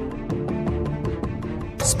intelligent.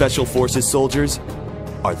 Special Forces soldiers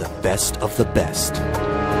are the best of the best.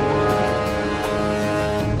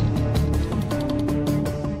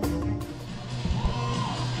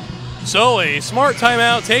 So a smart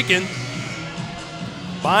timeout taken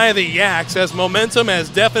by the Yaks as momentum has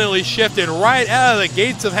definitely shifted right out of the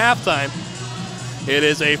gates of halftime. It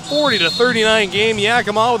is a 40-39 game.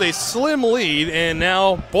 Yakima with a slim lead, and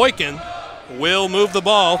now Boykin will move the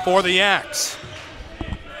ball for the Yaks.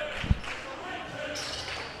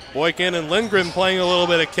 Boykin and Lindgren playing a little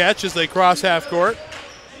bit of catch as they cross half court.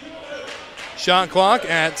 Shot clock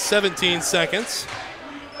at 17 seconds.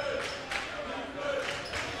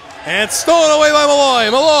 And stolen away by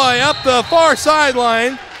Malloy. Malloy up the far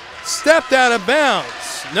sideline, stepped out of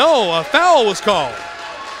bounds. No, a foul was called.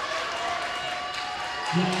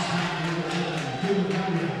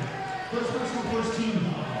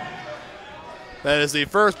 That is the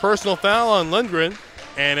first personal foul on Lindgren,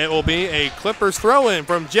 and it will be a Clippers throw-in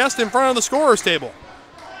from just in front of the scorer's table.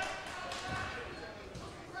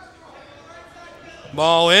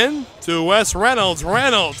 Ball in to Wes Reynolds.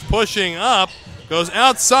 Reynolds pushing up, goes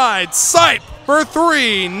outside. Sipe for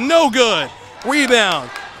three, no good. Rebound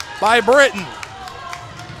by Britton.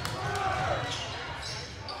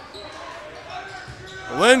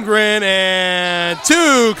 Lindgren, and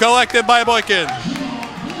two collected by Boykin.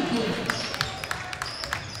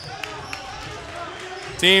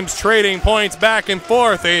 Teams trading points back and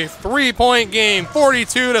forth. A 3-point game,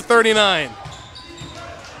 42-39.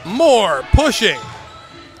 Moore pushing.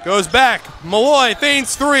 Goes back. Malloy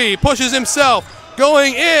feigns three. Pushes himself.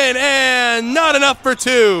 Going in, and not enough for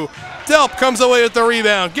two. Delp comes away with the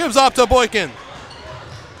rebound. Gives off to Boykin.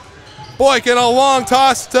 Boykin, a long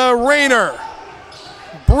toss to Rayner.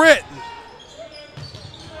 Britt.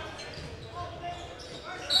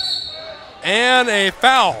 And a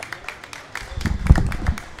foul.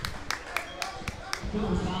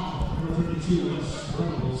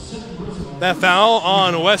 That foul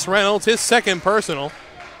on Wes Reynolds, his second personal.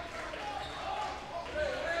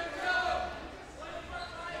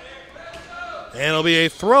 And it'll be a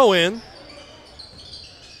throw-in.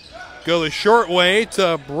 Go the short way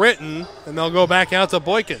to Britton, and they'll go back out to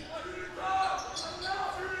Boykin.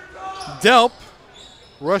 Delp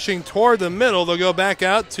rushing toward the middle. They'll go back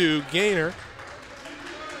out to Gaynor.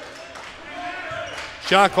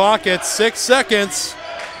 Shot clock at 6 seconds.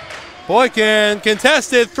 Boykin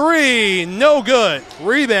contested three, no good.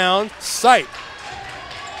 Rebound, Sipe.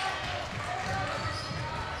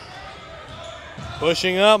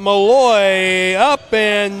 Pushing up Malloy, up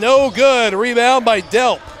and no good. Rebound by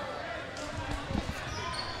Delp.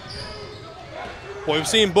 Well, we've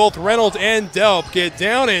seen both Reynolds and Delp get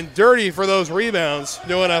down and dirty for those rebounds.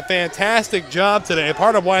 Doing a fantastic job today.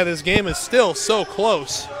 Part of why this game is still so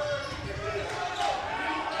close.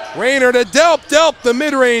 Rayner to Delp. Delp, the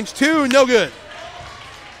mid-range two, no good.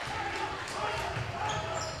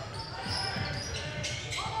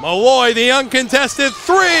 Malloy, the uncontested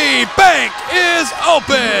three. Bank is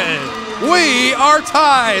open. We are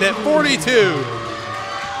tied at 42.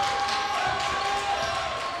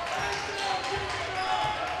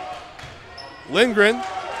 Lindgren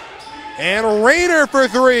and Rayner for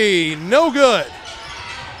three, no good.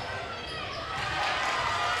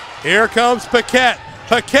 Here comes Paquette.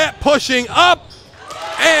 Paquette pushing up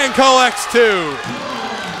and collects two.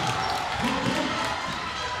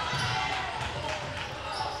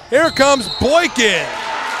 Here comes Boykin.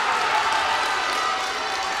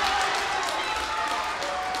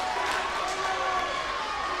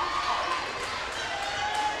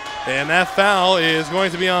 And that foul is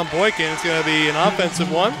going to be on Boykin. It's going to be an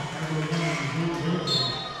offensive one.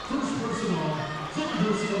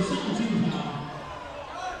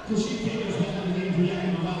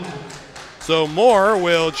 So Moore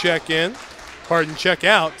will check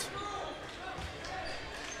out.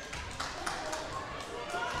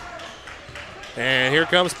 And here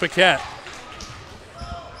comes Paquette.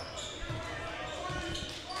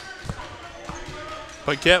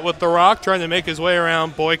 Paquette with the rock, trying to make his way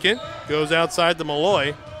around Boykin. Goes outside to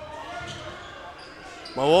Malloy.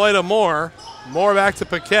 Malloy to Moore. Moore back to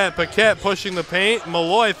Paquette. Paquette pushing the paint.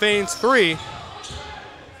 Malloy feigns three.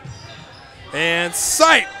 And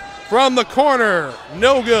Sipe from the corner.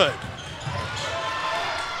 No good.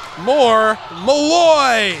 Moore.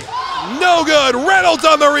 Malloy. No good. Reynolds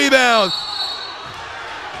on the rebound.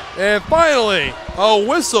 And finally, a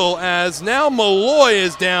whistle as now Malloy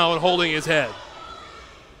is down holding his head.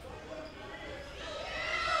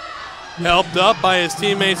 Helped up by his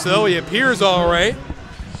teammates, though. He appears all right.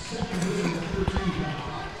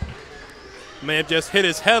 May have just hit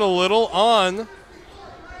his head a little on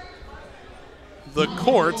the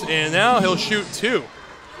court, and now he'll shoot two.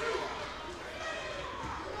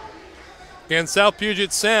 Again, South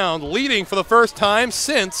Puget Sound leading for the first time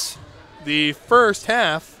since the first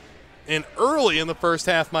half, and early in the first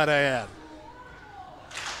half, might I add.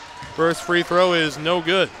 First free throw is no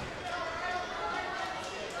good.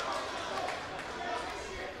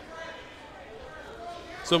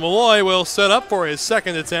 So Malloy will set up for his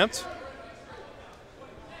second attempt.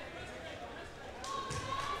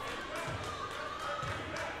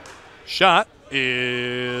 Shot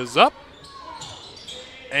is up.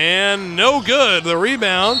 And no good. The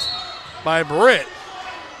rebound by Britt.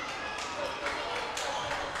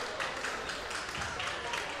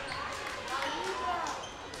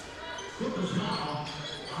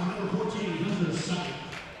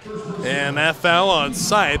 And that foul on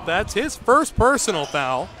Sipe, that's his first personal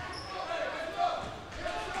foul.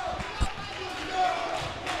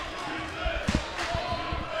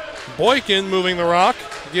 Boykin moving the rock,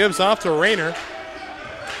 gives off to Rayner.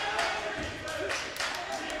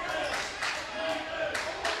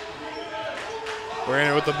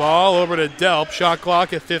 Rayner with the ball over to Delp, shot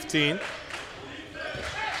clock at 15.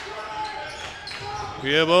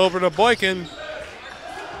 Give over to Boykin.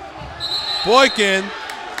 Boykin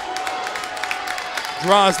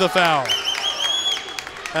draws the foul.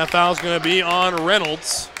 That foul's going to be on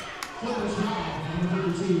Reynolds.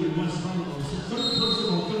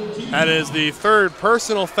 That is the third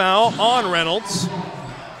personal foul on Reynolds.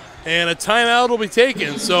 And a timeout will be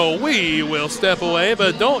taken, so we will step away,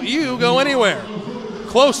 but don't you go anywhere.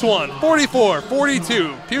 Close one,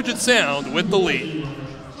 44-42, Puget Sound with the lead.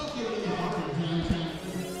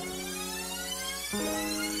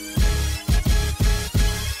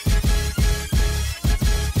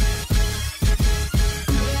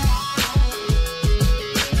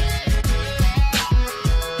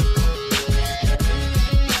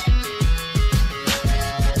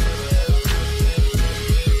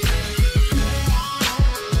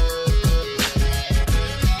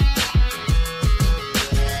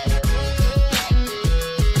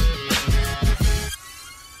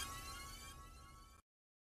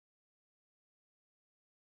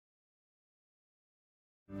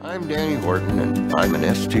 I'm Danny Horton, and I'm an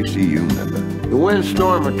STCU member. The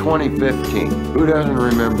windstorm of 2015, who doesn't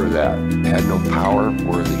remember that? Had no power,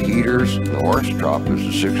 were the heaters, the horse trough was a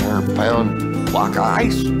 600-pound block of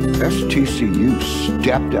ice. STCU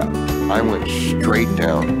stepped up. I went straight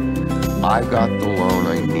down. I got the loan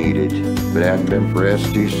I needed, but it hadn't been for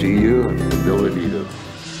STCU and the ability to.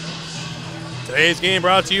 Today's game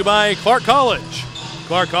brought to you by Clark College.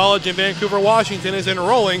 Clark College in Vancouver, Washington is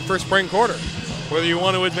enrolling for spring quarter. Whether you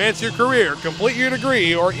want to advance your career, complete your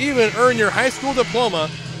degree, or even earn your high school diploma,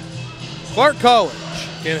 Clark College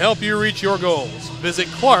can help you reach your goals. Visit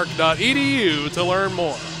clark.edu to learn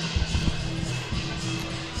more.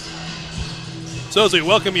 So as we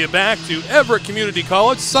welcome you back to Everett Community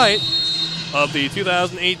College, site of the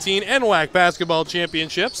 2018 NWAC Basketball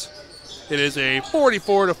Championships. It is a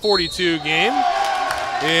 44-42 game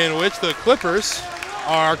in which the Clippers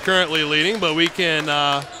are currently leading, but we can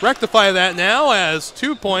rectify that now as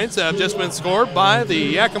 2 points have just been scored by the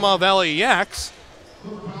Yakima Valley Yaks.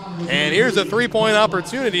 And here's a three-point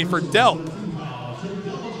opportunity for Delp.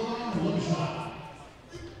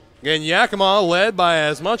 Again, Yakima led by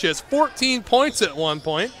as much as 14 points at one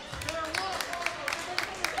point.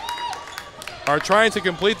 Are trying to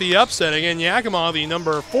complete the upset. Again, Yakima, the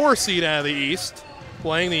number 4 seed out of the East,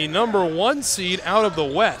 playing the number 1 seed out of the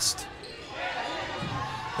West.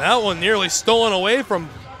 That one nearly stolen away from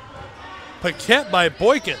Paquette by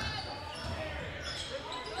Boykin.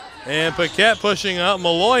 And Paquette pushing up.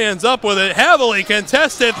 Malloy ends up with it. Heavily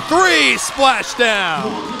contested three. Splashdown.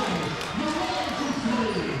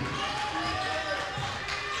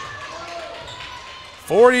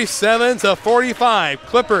 (47-45).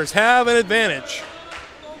 Clippers have an advantage.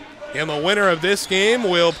 And the winner of this game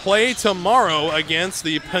will play tomorrow against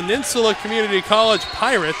the Peninsula Community College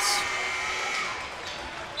Pirates,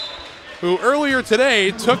 who earlier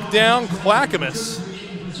today took down Clackamas.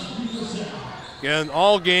 Again,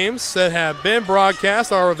 all games that have been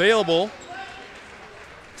broadcast are available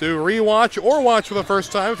to rewatch or watch for the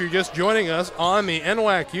first time if you're just joining us on the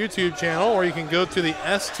NWAC YouTube channel, or you can go to the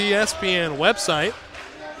STSPN website.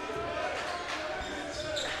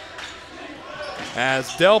 As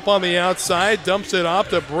Delp on the outside dumps it off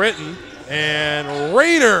to Britton, and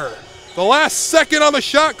Rayner, the last second on the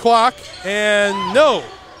shot clock, and no.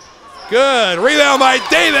 Good. Rebound by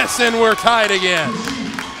Davis, and we're tied again.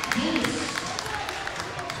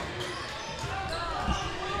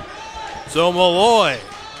 So Malloy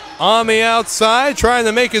on the outside, trying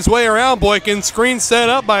to make his way around Boykin. Screen set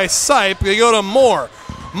up by Sipe. They go to Moore.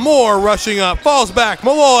 Moore rushing up, falls back.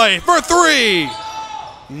 Malloy for three.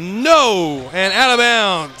 No, and out of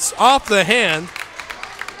bounds, off the hand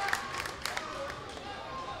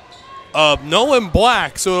of Nolan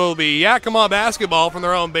Black. So it'll be Yakima basketball from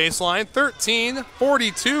their own baseline.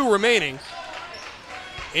 13:42 remaining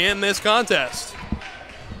in this contest.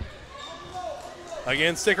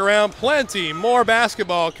 Again, stick around, plenty more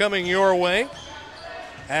basketball coming your way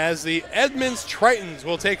as the Edmonds Tritons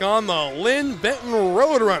will take on the Lynn Benton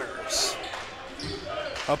Roadrunners.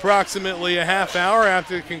 Approximately a half hour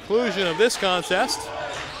after the conclusion of this contest.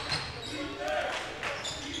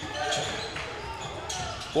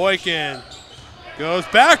 Boykin goes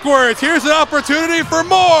backwards. Here's an opportunity for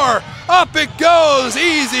more. Up it goes.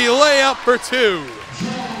 Easy layup for two.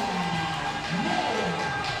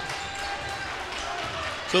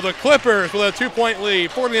 So the Clippers with a 2-point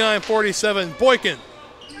lead, 49-47. Boykin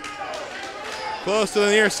close to the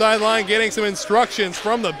near sideline, getting some instructions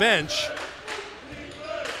from the bench.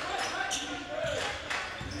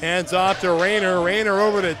 Hands off to Rayner. Rayner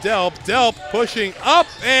over to Delp. Delp pushing up,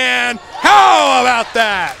 and how about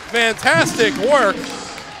that? Fantastic work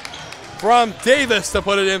from Davis to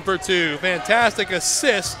put it in for two. Fantastic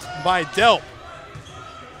assist by Delp.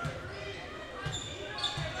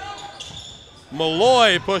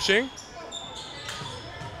 Malloy pushing.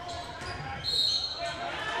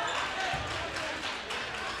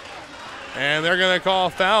 And they're going to call a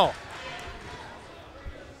foul.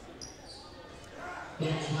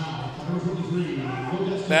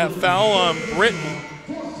 That foul on Britton.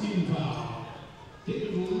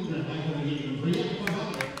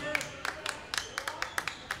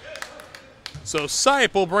 So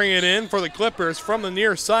Sipe will bring it in for the Clippers from the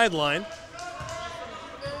near sideline.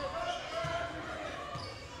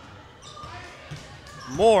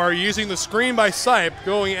 Moore using the screen by Sipe,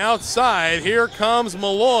 going outside. Here comes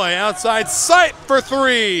Malloy outside. Sipe for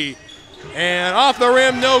three. And off the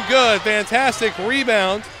rim, no good. Fantastic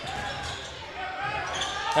rebound.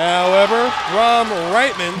 However, from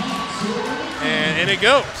Reitman, and in it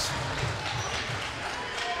goes.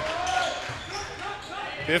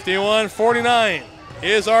 51-49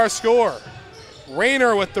 is our score.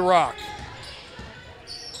 Rayner with the rock.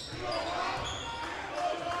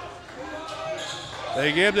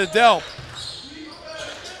 They give to Delp.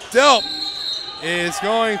 Delp is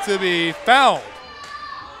going to be fouled.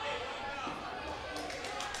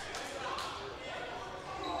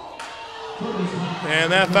 And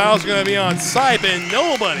that foul's going to be on Sipe, and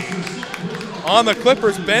nobody on the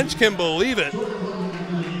Clippers bench can believe it.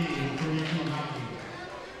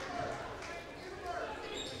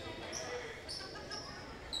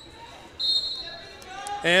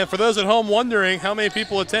 And for those at home wondering how many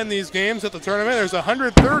people attend these games at the tournament, there's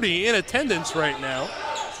 130 in attendance right now.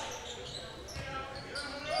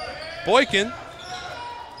 Boykin,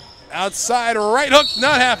 outside right hook,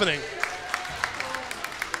 not happening.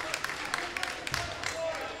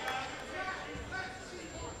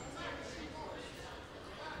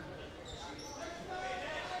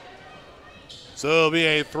 So it'll be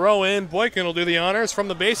a throw in. Boykin will do the honors from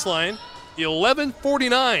the baseline.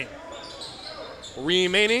 11:49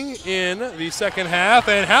 remaining in the second half.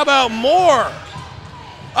 And how about Moore?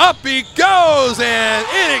 Up he goes, and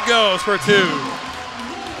in it goes for two.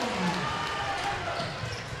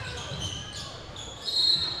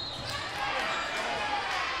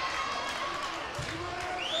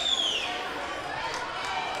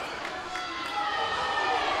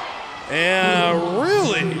 And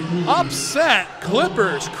really upset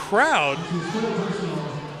Clippers crowd.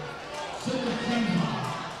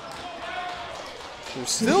 We're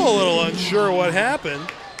still a little unsure what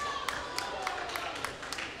happened.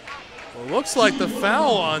 Well, it looks like the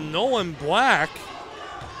foul on Nolan Black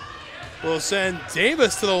will send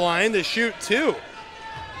Davis to the line to shoot two.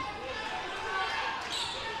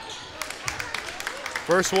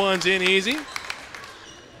 First one's in easy.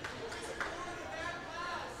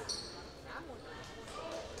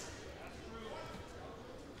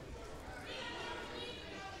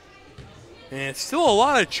 And still a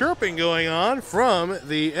lot of chirping going on from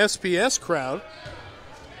the SPS crowd.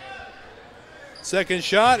 Second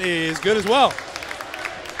shot is good as well.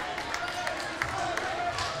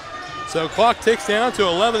 So clock ticks down to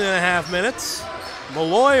 11.5 minutes.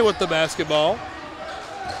 Malloy with the basketball.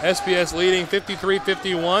 SPS leading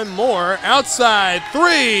 53-51. Moore outside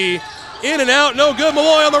three. In and out, no good.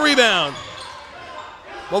 Malloy on the rebound.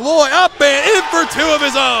 Malloy up and in for two of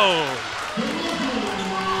his own.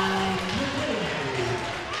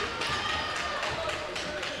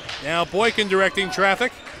 Now Boykin directing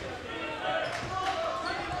traffic.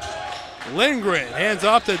 Lindgren hands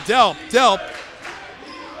off to Delp. Delp.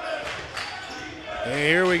 And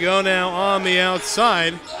here we go now on the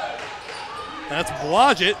outside. That's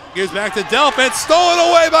Blodgett. Gives back to Delphin. Stolen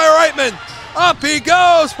away by Reitman. Up he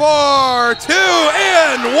goes for 2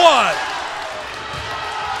 and 1.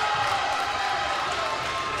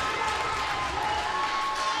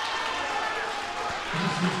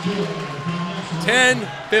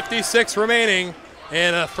 .56 remaining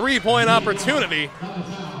and a three-point opportunity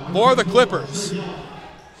for the Clippers.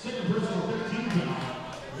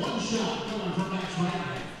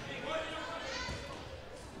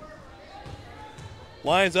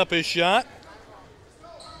 Lines up his shot.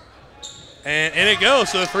 And in it goes,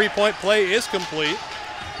 so the three-point play is complete.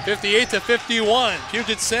 58-51,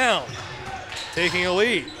 Puget Sound taking a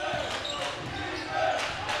lead.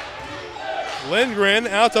 Lindgren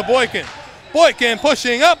out to Boykin. Boykin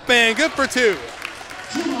pushing up and good for 2.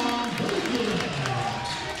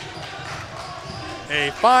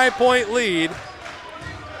 A 5-point lead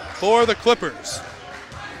for the Clippers.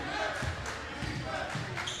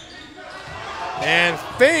 And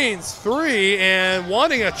feigns 3 and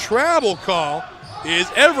wanting a travel call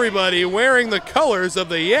is everybody wearing the colors of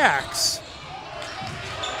the Yaks.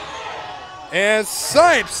 And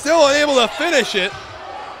Sipes still unable to finish it.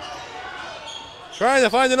 Trying to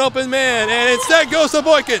find an open man, and instead goes to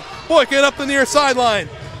Boykin. Boykin up the near sideline.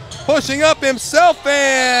 Pushing up himself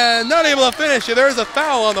and not able to finish it. There's a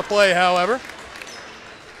foul on the play, however.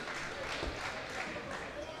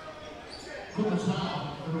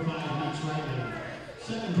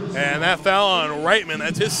 And that foul on Reitman,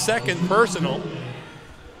 that's his second personal.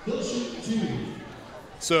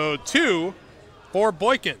 So 2 for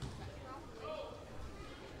Boykin.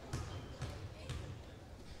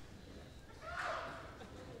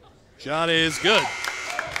 Shot is good.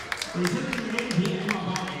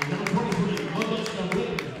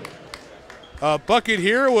 A bucket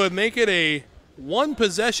here would make it a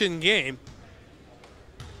one-possession game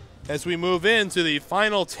as we move into the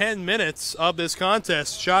final 10 minutes of this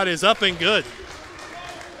contest. Shot is up and good.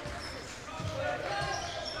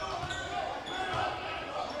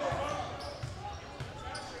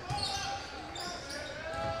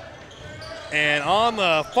 And on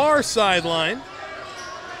the far sideline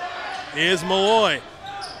is Malloy.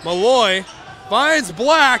 Malloy finds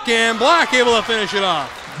Black, and Black able to finish it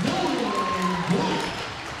off.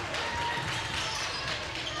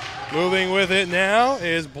 Moving with it now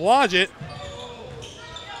is Blodgett.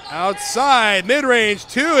 Outside, mid-range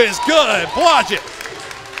 2 is good. Blodgett,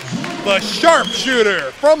 the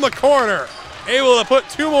sharpshooter from the corner, able to put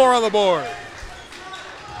 2 more on the board.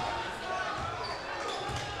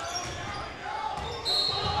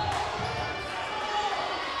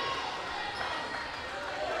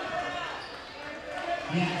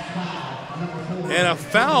 And a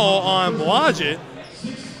foul on Blodgett.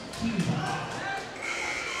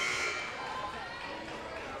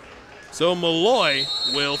 So Malloy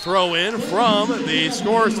will throw in from the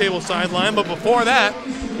scorer's table sideline, but before that,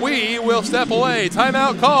 we will step away.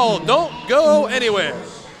 Timeout call, don't go anywhere.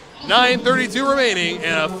 9:32 remaining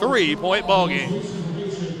and a 3-point ball game.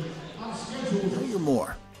 Know you're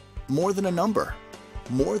more. More than a number.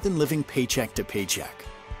 More than living paycheck to paycheck.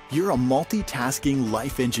 You're a multitasking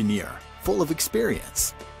life engineer, full of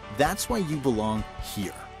experience. That's why you belong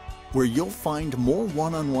here, where you'll find more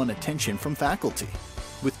one-on-one attention from faculty,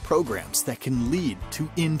 with programs that can lead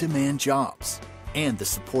to in-demand jobs, and the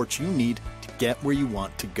support you need to get where you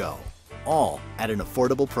want to go, all at an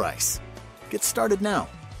affordable price. Get started now.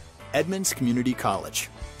 Edmonds Community College,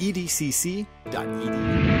 edcc.edu.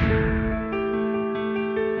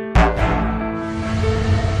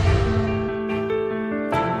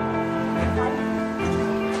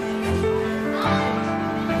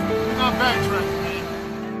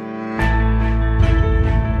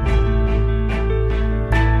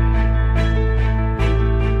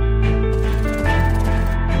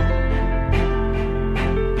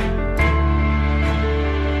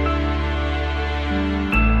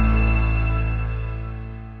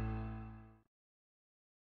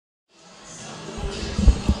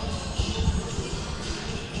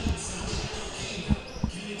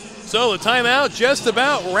 So the timeout just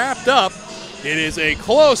about wrapped up. It is a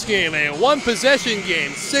close game, a one-possession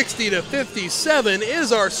game. 60-57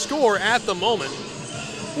 is our score at the moment,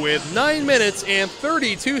 with 9 minutes and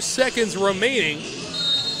 32 seconds remaining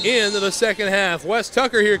in the second half. Wes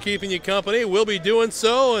Tucker here keeping you company. We'll be doing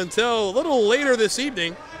so until a little later this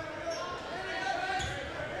evening,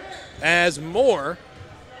 as Moore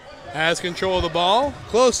has control of the ball,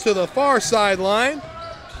 close to the far sideline.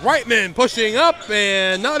 Reitman pushing up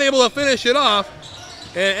and not able to finish it off,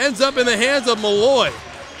 and ends up in the hands of Malloy.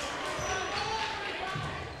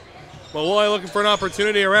 Malloy looking for an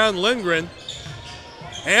opportunity around Lindgren,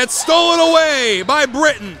 and stolen away by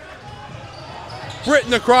Britton.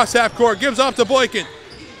 Britton across half court, gives off to Boykin.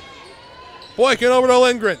 Boykin over to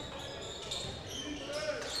Lindgren.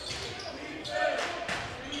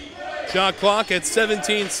 Shot clock at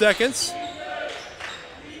 17 seconds.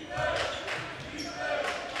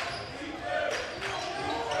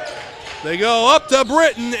 They go up to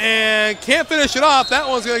Britton and can't finish it off. That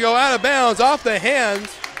one's going to go out of bounds off the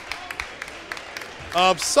hands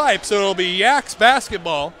of Sipe. So it'll be Yaks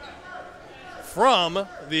basketball from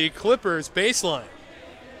the Clippers baseline.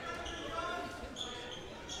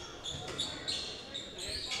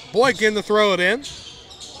 Boykin to throw it in.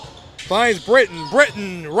 Finds Britton.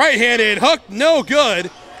 Britton, right-handed hook, no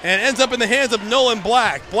good, and ends up in the hands of Nolan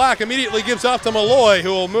Black. Black immediately gives off to Malloy, who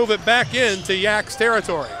will move it back into Yaks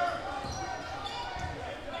territory.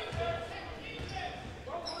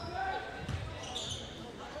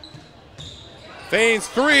 Feigns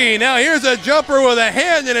three. Now here's a jumper with a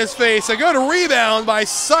hand in his face. A good rebound by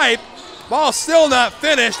Sipe. Ball still not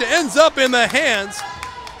finished. It ends up in the hands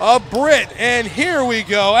of Britt. And here we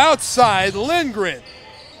go. Outside, Lindgren.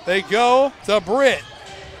 They go to Britt.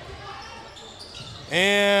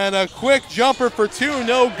 And a quick jumper for two.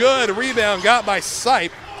 No good. Rebound got by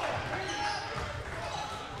Sipe.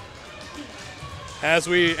 As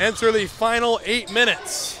we enter the final 8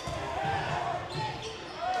 minutes.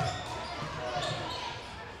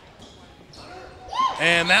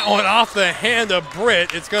 And that one off the hand of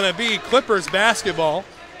Britt. It's going to be Clippers basketball.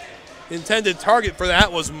 Intended target for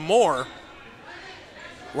that was Moore.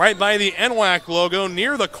 Right by the NWAC logo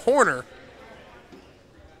near the corner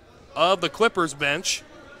of the Clippers bench.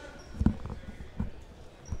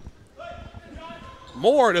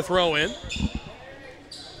 Moore to throw in.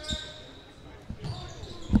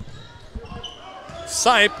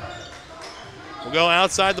 Sipe will go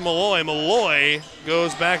outside to Malloy. Malloy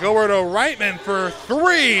goes back over to Reitman for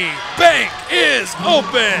three. Bank is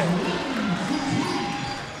open.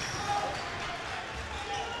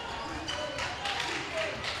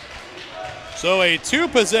 So a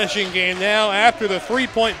two-possession game now after the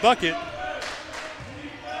three-point bucket.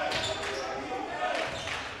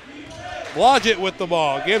 Blodgett with the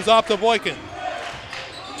ball, gives off to Boykin.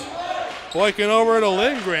 Boykin over to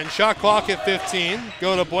Lindgren, shot clock at 15.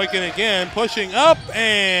 Go to Boykin again, pushing up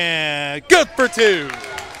and good for two.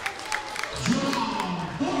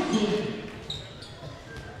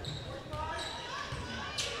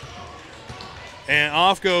 And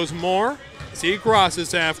off goes Moore. He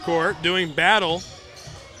crosses half court, doing battle.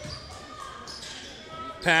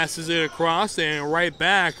 Passes it across and right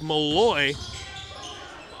back, Malloy.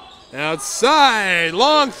 Outside,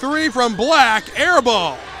 long three from Black, air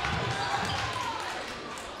ball.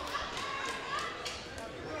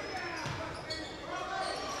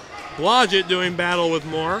 Blodgett doing battle with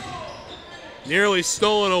Moore. Nearly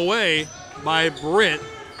stolen away by Britt.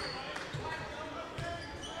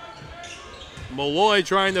 Malloy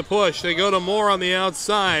trying to push. They go to Moore on the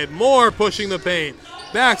outside. Moore pushing the paint.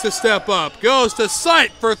 Backs a step up. Goes to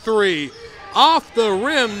Sipe for three. Off the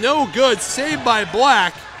rim, no good. Saved by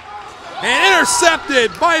Black. And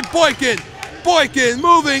intercepted by Boykin. Boykin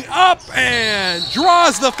moving up and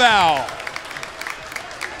draws the foul.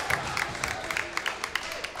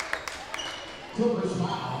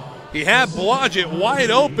 He had Blodgett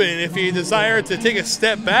wide open if he desired to take a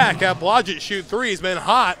step back. Have Blodgett shoot three. He's been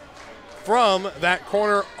hot from that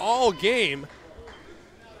corner all game.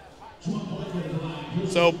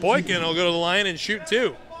 So Boykin will go to the line and shoot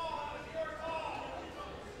two.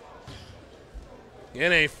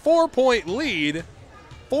 In a 4-point lead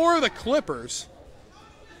for the Clippers.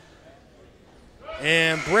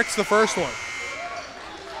 And bricks the first one.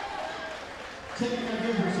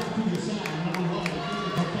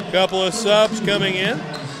 Couple of subs coming in.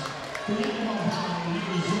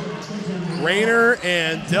 Rayner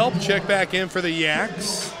and Delp check back in for the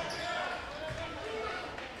Yaks.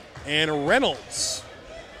 And Reynolds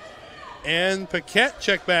and Paquette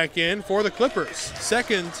check back in for the Clippers.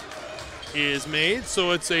 Second is made,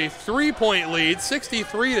 so it's a 3-point lead,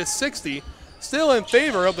 63-60, still in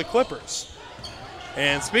favor of the Clippers.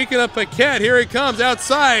 And speaking of Paquette, here he comes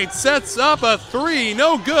outside, sets up a three,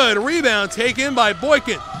 no good. Rebound taken by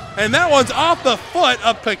Boykin, and that one's off the foot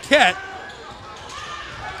of Paquette.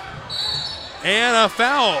 And a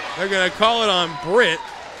foul. They're going to call it on Britt.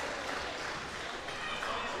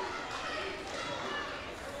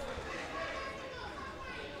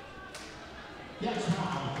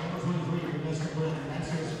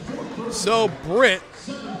 So Britt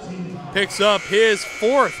picks up his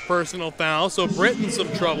fourth personal foul. So Britt in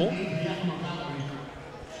some trouble.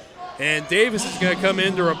 And Davis is going to come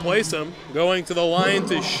in to replace him. Going to the line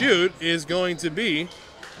to shoot is going to be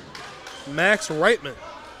Max Reitman.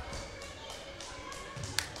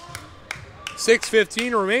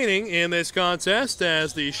 6:15 remaining in this contest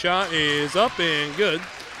as the shot is up and good.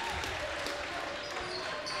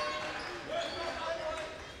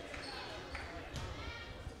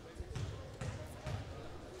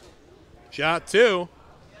 Shot 2,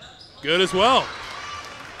 good as well.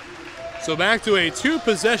 So back to a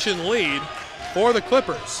 2-possession lead for the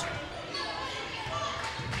Clippers.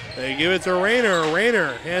 They give it to Rayner.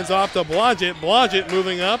 Rayner hands off to Blodgett. Blodgett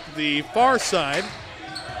moving up the far side.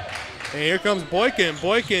 And here comes Boykin.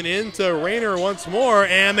 Boykin into Rayner once more,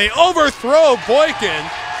 and they overthrow Boykin.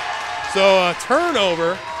 So a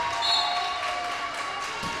turnover.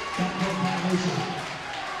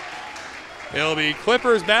 It'll be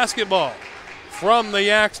Clippers basketball from the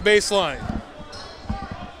Yaks baseline.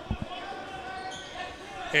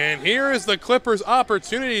 And here is the Clippers'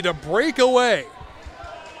 opportunity to break away.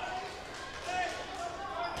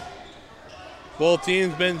 Both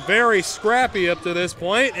teams been very scrappy up to this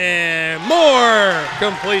point, and Moore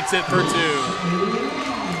completes it for 2.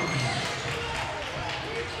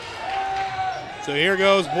 So here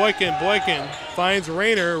goes Boykin. Boykin finds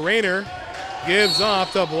Rayner. Rayner gives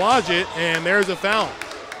off to Blodgett, and there's a foul.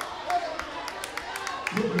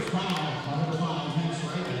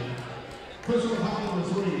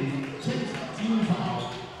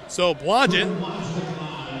 So Blodgett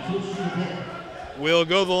will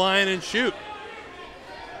go the line and shoot.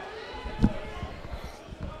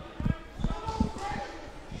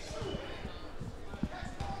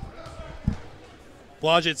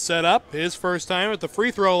 Blodgett set up. His first time at the free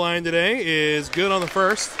throw line today is good on the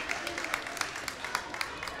first.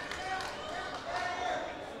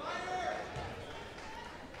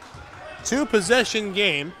 Two-possession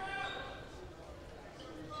game.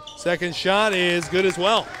 Second shot is good as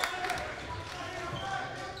well.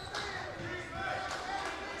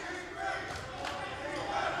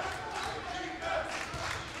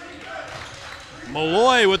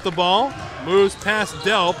 Malloy with the ball. Moves past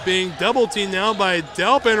Delp, being double teamed now by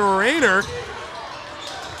Delp, and Rayner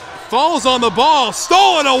falls on the ball,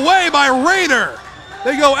 stolen away by Rayner.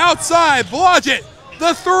 They go outside, Blodgett,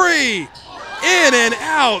 the 3, in and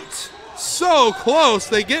out. So close,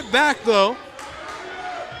 they get back though.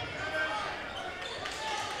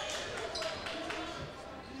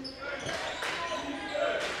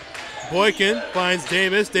 Boykin finds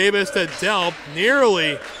Davis, Davis to Delp,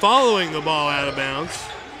 nearly following the ball out of bounds.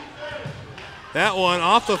 That one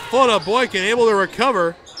off the foot of Boykin, able to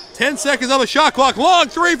recover. 10 seconds on the shot clock. Long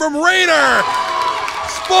 3 from Rayner.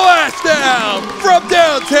 Splash down from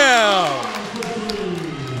downtown.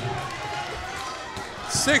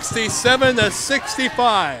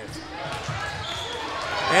 67-65.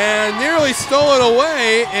 And nearly stolen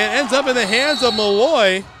away and ends up in the hands of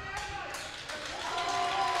Malloy.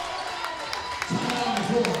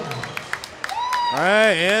 All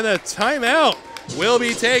right, and a timeout will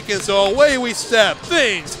be taken, so away we step.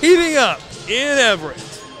 Things heating up in Everett.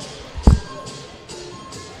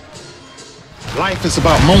 Life is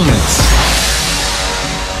about moments.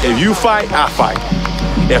 If you fight, I fight.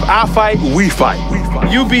 If I fight, we fight.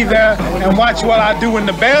 You be there and watch what I do when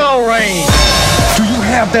the bell rings. Do you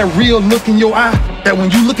have that real look in your eye that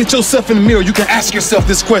when you look at yourself in the mirror, you can ask yourself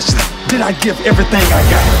this question: did I give everything I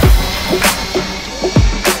got?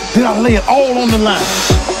 Did I lay it all on the line?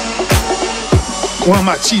 Or am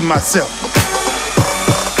I cheating myself?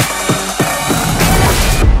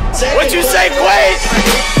 What you say, Quaid?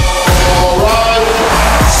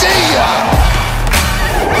 See ya!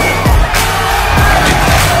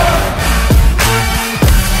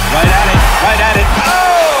 Right at it, right at it.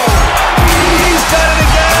 Oh! He's done it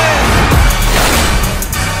again!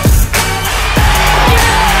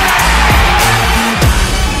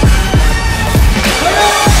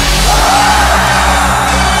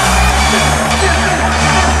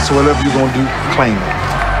 So whatever you're gonna do, claim it.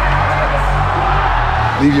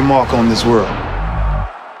 Leave your mark on this world.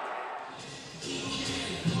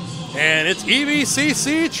 And it's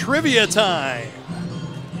EVCC trivia time.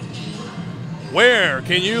 Where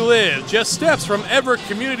can you live just steps from Everett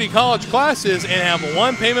Community College classes and have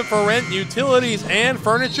one payment for rent, utilities, and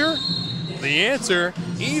furniture? The answer,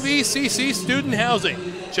 EVCC Student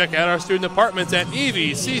Housing. Check out our student apartments at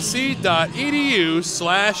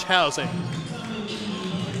evcc.edu/housing.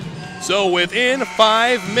 So within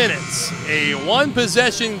 5 minutes, a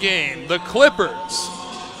one-possession game. The Clippers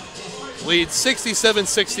lead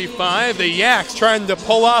 67-65. The Yaks trying to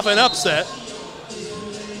pull off an upset.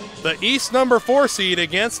 The East number 4 seed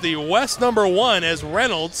against the West number 1 as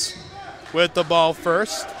Reynolds with the ball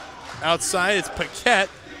first. Outside, it's PUGET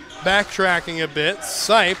backtracking a bit.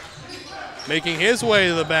 Sipe making his way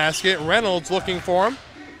to the basket. Reynolds looking for him.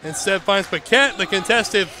 Instead finds Paquette. The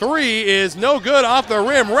contested three is no good off the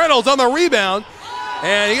rim. Reynolds on the rebound.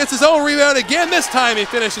 And he gets his own rebound again. This time he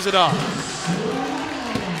finishes it off.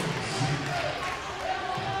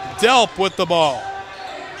 Delp with the ball.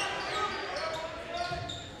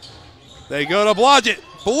 They go to Blodgett.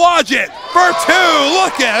 Blodgett for two.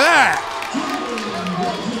 Look at that.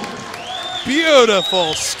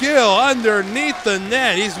 Beautiful skill underneath the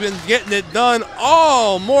net. He's been getting it done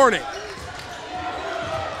all morning.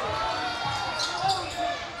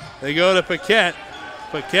 They go to Paquette.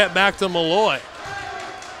 Paquette back to Malloy.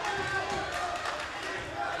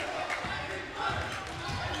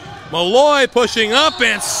 Malloy pushing up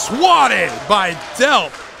and swatted by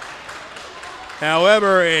Delp.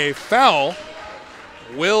 However, a foul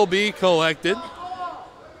will be collected.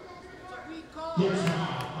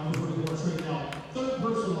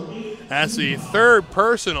 That's the third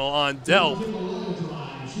personal on Delp.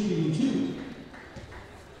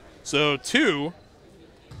 So 2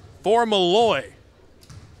 for Malloy.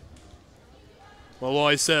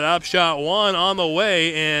 Malloy set up, shot 1 on the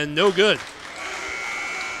way, and no good.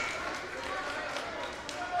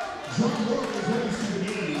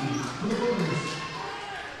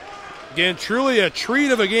 Again, truly a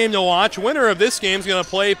treat of a game to watch. Winner of this game is going to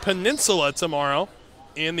play Peninsula tomorrow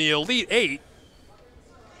in the Elite 8.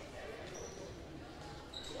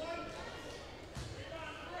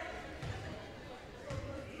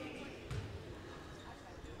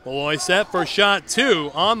 Malloy set for shot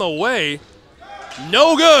 2 on the way.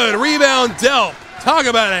 No good. Rebound Delp. Talk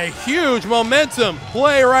about a huge momentum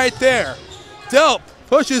play right there. Delp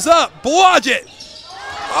pushes up. Blodgett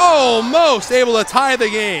almost able to tie the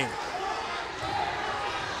game.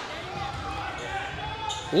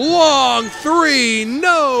 Long three.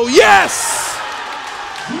 No. Yes!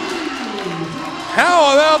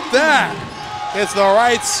 How about that? It's the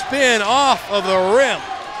right spin off of the rim.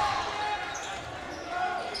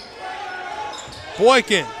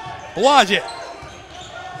 Boykin, Blodgett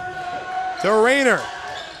to Rayner.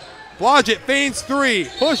 Blodgett feigns 3,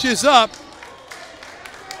 pushes up,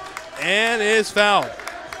 and is fouled.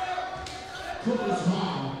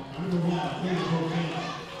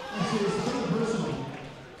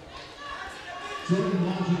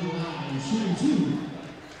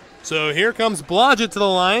 So here comes Blodgett to the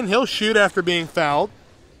line. He'll shoot after being fouled.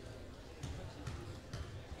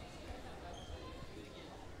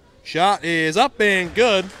 Shot is up and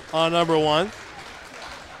good on number 1.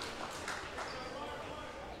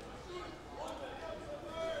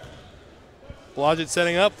 Blodgett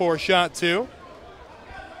setting up for shot 2.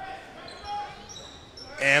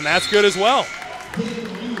 And that's good as well.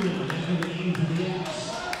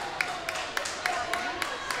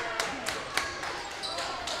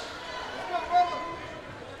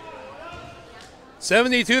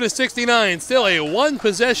 (72-69), still a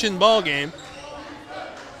 1-possession ball game.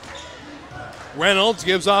 Reynolds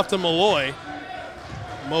gives off to Malloy.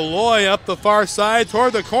 Malloy up the far side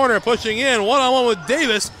toward the corner, pushing in, one-on-one with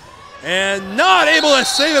Davis, and not able to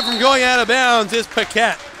save it from going out of bounds is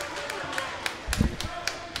Paquette.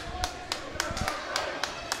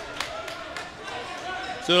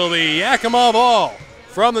 So it'll be Yakima ball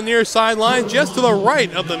from the near sideline, just to the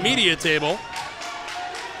right of the media table.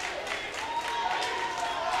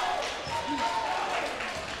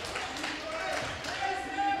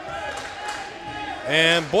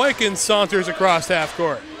 And Boykin saunters across half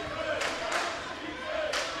court.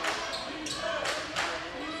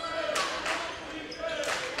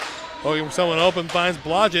 Looking for someone open, finds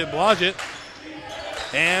Blodgett. Blodgett.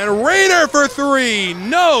 And Rayner for 3.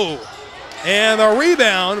 No. And the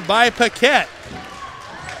rebound by Paquette.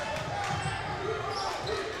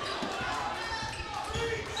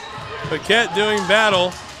 Paquette doing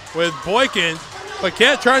battle with Boykin.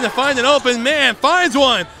 Paquette trying to find an open man. Finds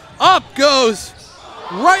one. Up goes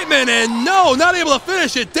Reitman, and no, not able to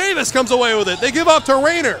finish it. Davis comes away with it. They give up to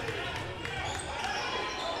Rayner.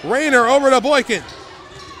 Rayner over to Boykin.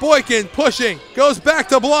 Boykin pushing, goes back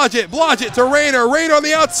to Blodgett. Blodgett to Rayner. Rayner on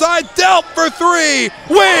the outside. Delp for 3.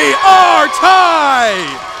 We are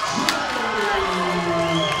tied.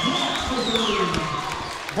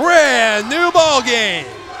 Brand new ball game.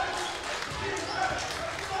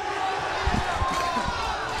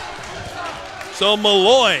 So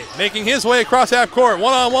Malloy making his way across half court,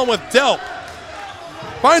 one-on-one with Delp.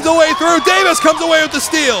 Finds a way through. Davis comes away with the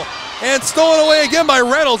steal. And stolen away again by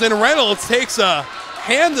Reynolds. And Reynolds takes a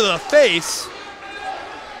hand to the face.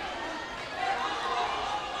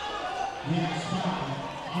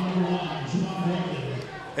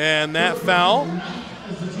 And that foul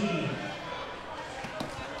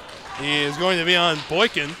is going to be on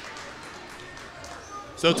Boykin.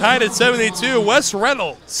 So tied at 72, Wes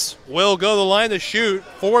Reynolds will go to the line to shoot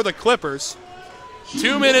for the Clippers.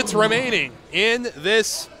 2 minutes remaining in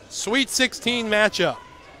this Sweet 16 matchup.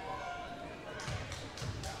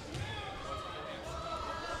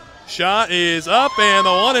 Shot is up, and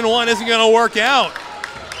the 1-and-1 isn't going to work out.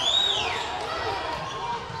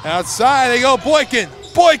 Outside they go, Boykin.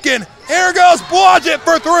 Boykin, here goes Blodgett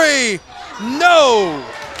for three. No.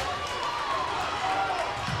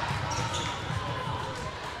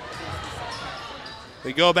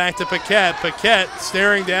 They go back to Paquette. Paquette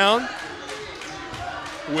staring down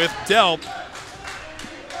with Delp.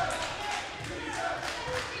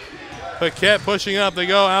 Paquette pushing up. They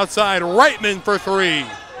go outside. Reitman for three.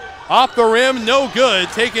 Off the rim, no good.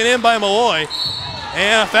 Taken in by Malloy.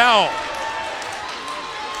 And a foul.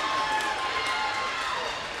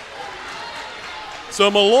 So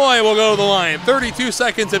Malloy will go to the line. 32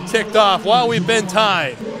 seconds have ticked off while we've been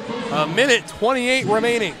tied. A minute 28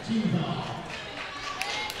 remaining.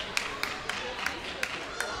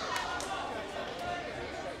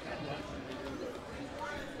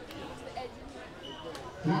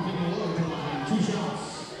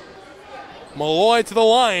 Malloy to the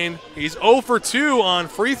line. He's 0 for 2 on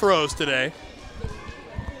free throws today.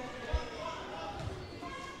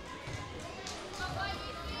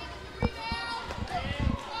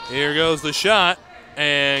 Here goes the shot,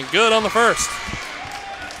 and good on the first.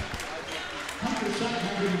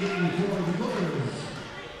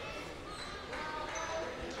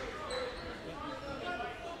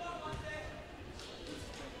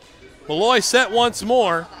 Malloy set once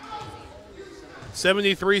more.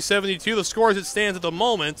 73-72, the score as it stands at the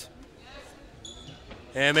moment.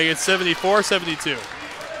 And make it 74-72.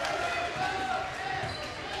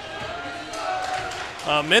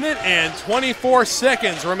 A minute and 24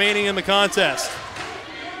 seconds remaining in the contest.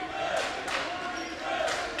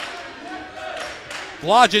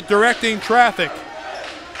 Blodgett directing traffic.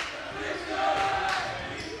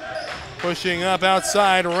 Pushing up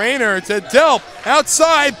outside, Rayner to Delp.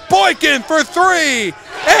 Outside, Boykin for three.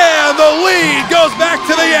 And the lead goes back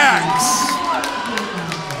to the Yaks.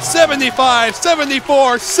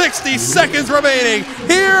 75-74, 60 seconds remaining.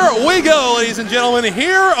 Here we go, ladies and gentlemen.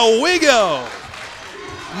 Here we go.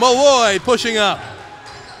 Malloy pushing up.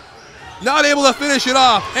 Not able to finish it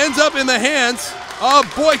off. Ends up in the hands of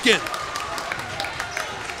Boykin.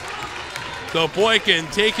 So Boykin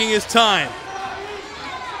taking his time.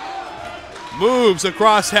 Moves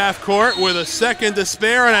across half court with a second to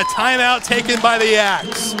spare and a timeout taken by the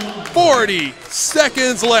Yaks. 40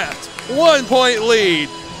 seconds left. 1 point lead.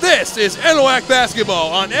 This is NWAC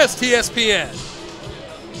basketball on STSPN.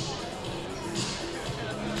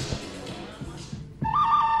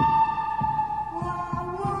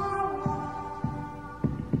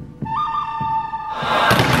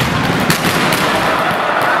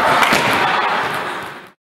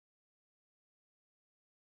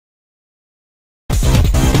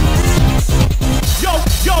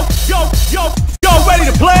 Yo, ready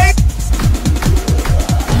to play?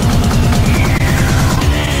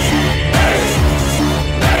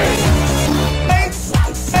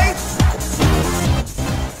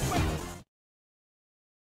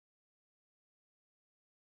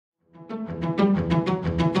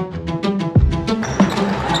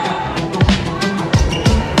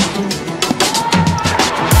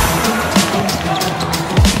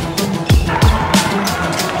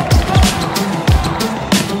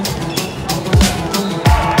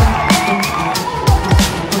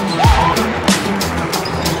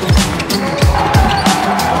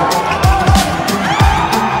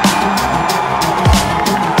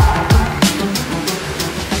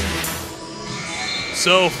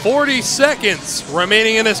 So 40 seconds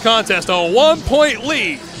remaining in this contest. A 1 point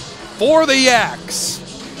lead for the Yaks.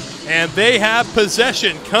 And they have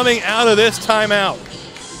possession coming out of this timeout.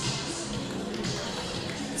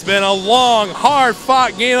 It's been a long,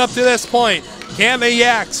 hard-fought game up to this point. Can the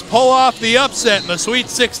Yaks pull off the upset in the Sweet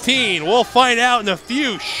 16? We'll find out in a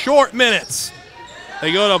few short minutes.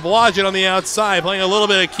 They go to Blodgett on the outside, playing a little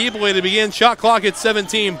bit of keep away to begin. Shot clock at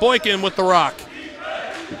 17. Boykin with the rock.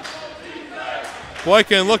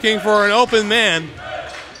 Boykin looking for an open man.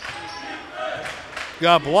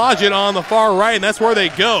 Got Blodgett on the far right, and that's where they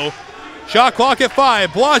go. Shot clock at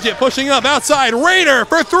 5. Blodgett pushing up outside. Rayner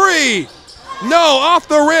for three. No, off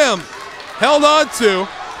the rim. Held on to.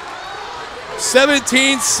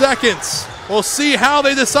 17 seconds. We'll see how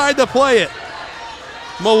they decide to play it.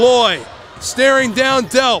 Malloy staring down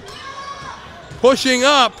Delp. Pushing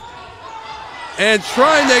up and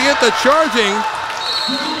trying to get the charging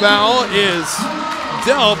foul is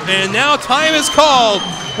Delp, and now time is called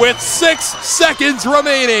with 6 seconds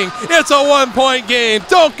remaining. It's a 1-point game.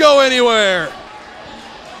 Don't go anywhere.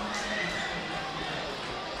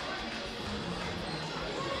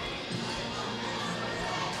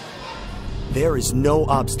 There is no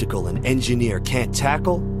obstacle an engineer can't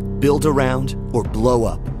tackle, build around, or blow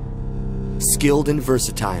up. Skilled and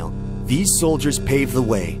versatile, these soldiers pave the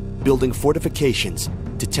way, building fortifications,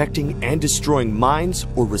 detecting and destroying mines,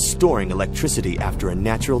 or restoring electricity after a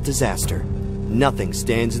natural disaster. Nothing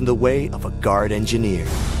stands in the way of a guard engineer.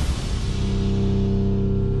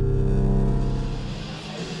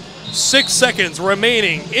 6 seconds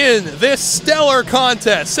remaining in this stellar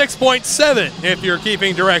contest. 6.7 if you're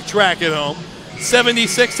keeping direct track at home.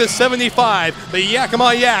 76-75. The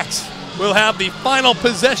Yakima Yaks will have the final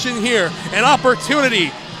possession here. An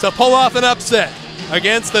opportunity to pull off an upset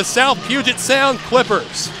against the South Puget Sound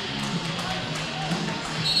Clippers.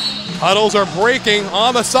 Huddles are breaking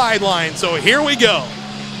on the sideline, so here we go.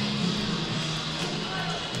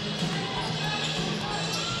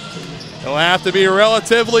 It'll have to be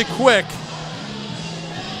relatively quick.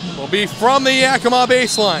 Will be from the Yakima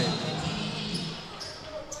baseline.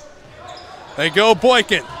 They go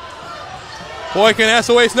Boykin. Boykin has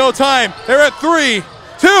to waste no time. They're at 3,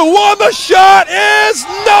 2, 1. The shot is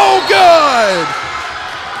no good.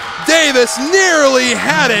 Davis nearly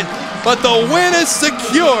had it, but the win is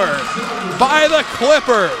secured by the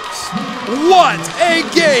Clippers. What a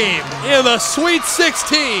game in the Sweet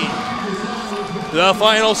 16. The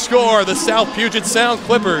final score, the South Puget Sound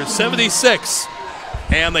Clippers 76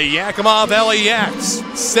 and the Yakima Valley Yaks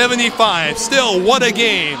 75. Still, what a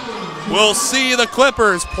game. We'll see the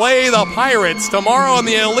Clippers play the Pirates tomorrow in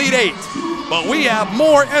the Elite 8. But we have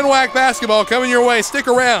more NWAC basketball coming your way. Stick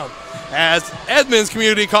around as Edmonds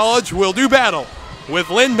Community College will do battle with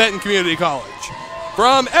Lynn Benton Community College.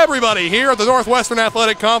 From everybody here at the Northwestern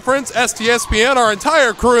Athletic Conference, STSPN, our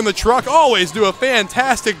entire crew in the truck always do a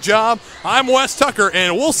fantastic job. I'm Wes Tucker,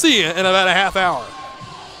 and we'll see you in about a half hour.